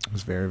 2. It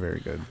was very,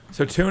 very good.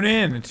 So tune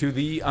in to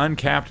the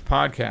UnCapped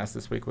podcast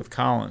this week with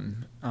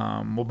Colin.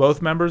 Will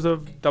both members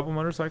of Double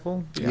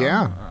Motorcycle be on?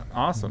 Yeah.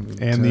 Awesome.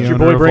 And the Is your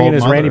owner boy of bringing Old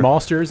his Mother. Randy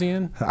Moss jersey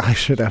in? I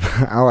should have.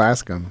 I'll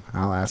ask him.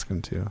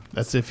 To.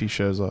 That's if he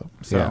shows up.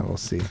 So. Yeah, we'll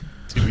see.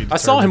 I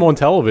saw him on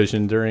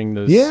television during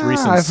the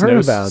recent I've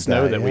heard about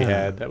snow that, we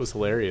had. That was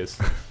hilarious.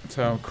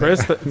 So,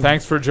 Chris,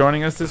 thanks for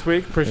joining us this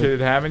week. Appreciated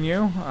having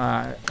you.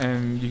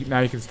 And now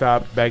you can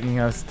stop begging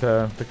us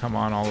to come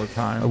on all the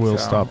time. I will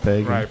stop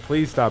begging. Right,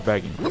 please stop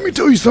begging. Let me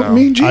tell you something,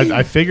 Mean Gene.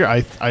 I figure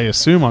I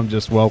assume I'm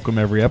just welcome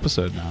every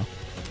episode now.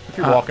 If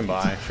you're walking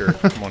by, sure,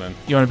 come on in.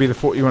 You want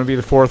to be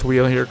the fourth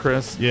wheel here,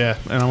 Chris? Yeah,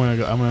 and I'm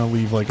gonna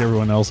leave like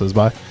everyone else is.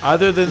 Bye.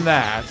 Other than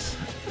that,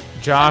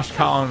 Josh,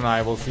 Colin, and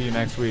I will see you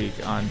next week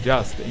on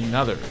Just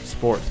Another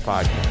Sports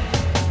Podcast.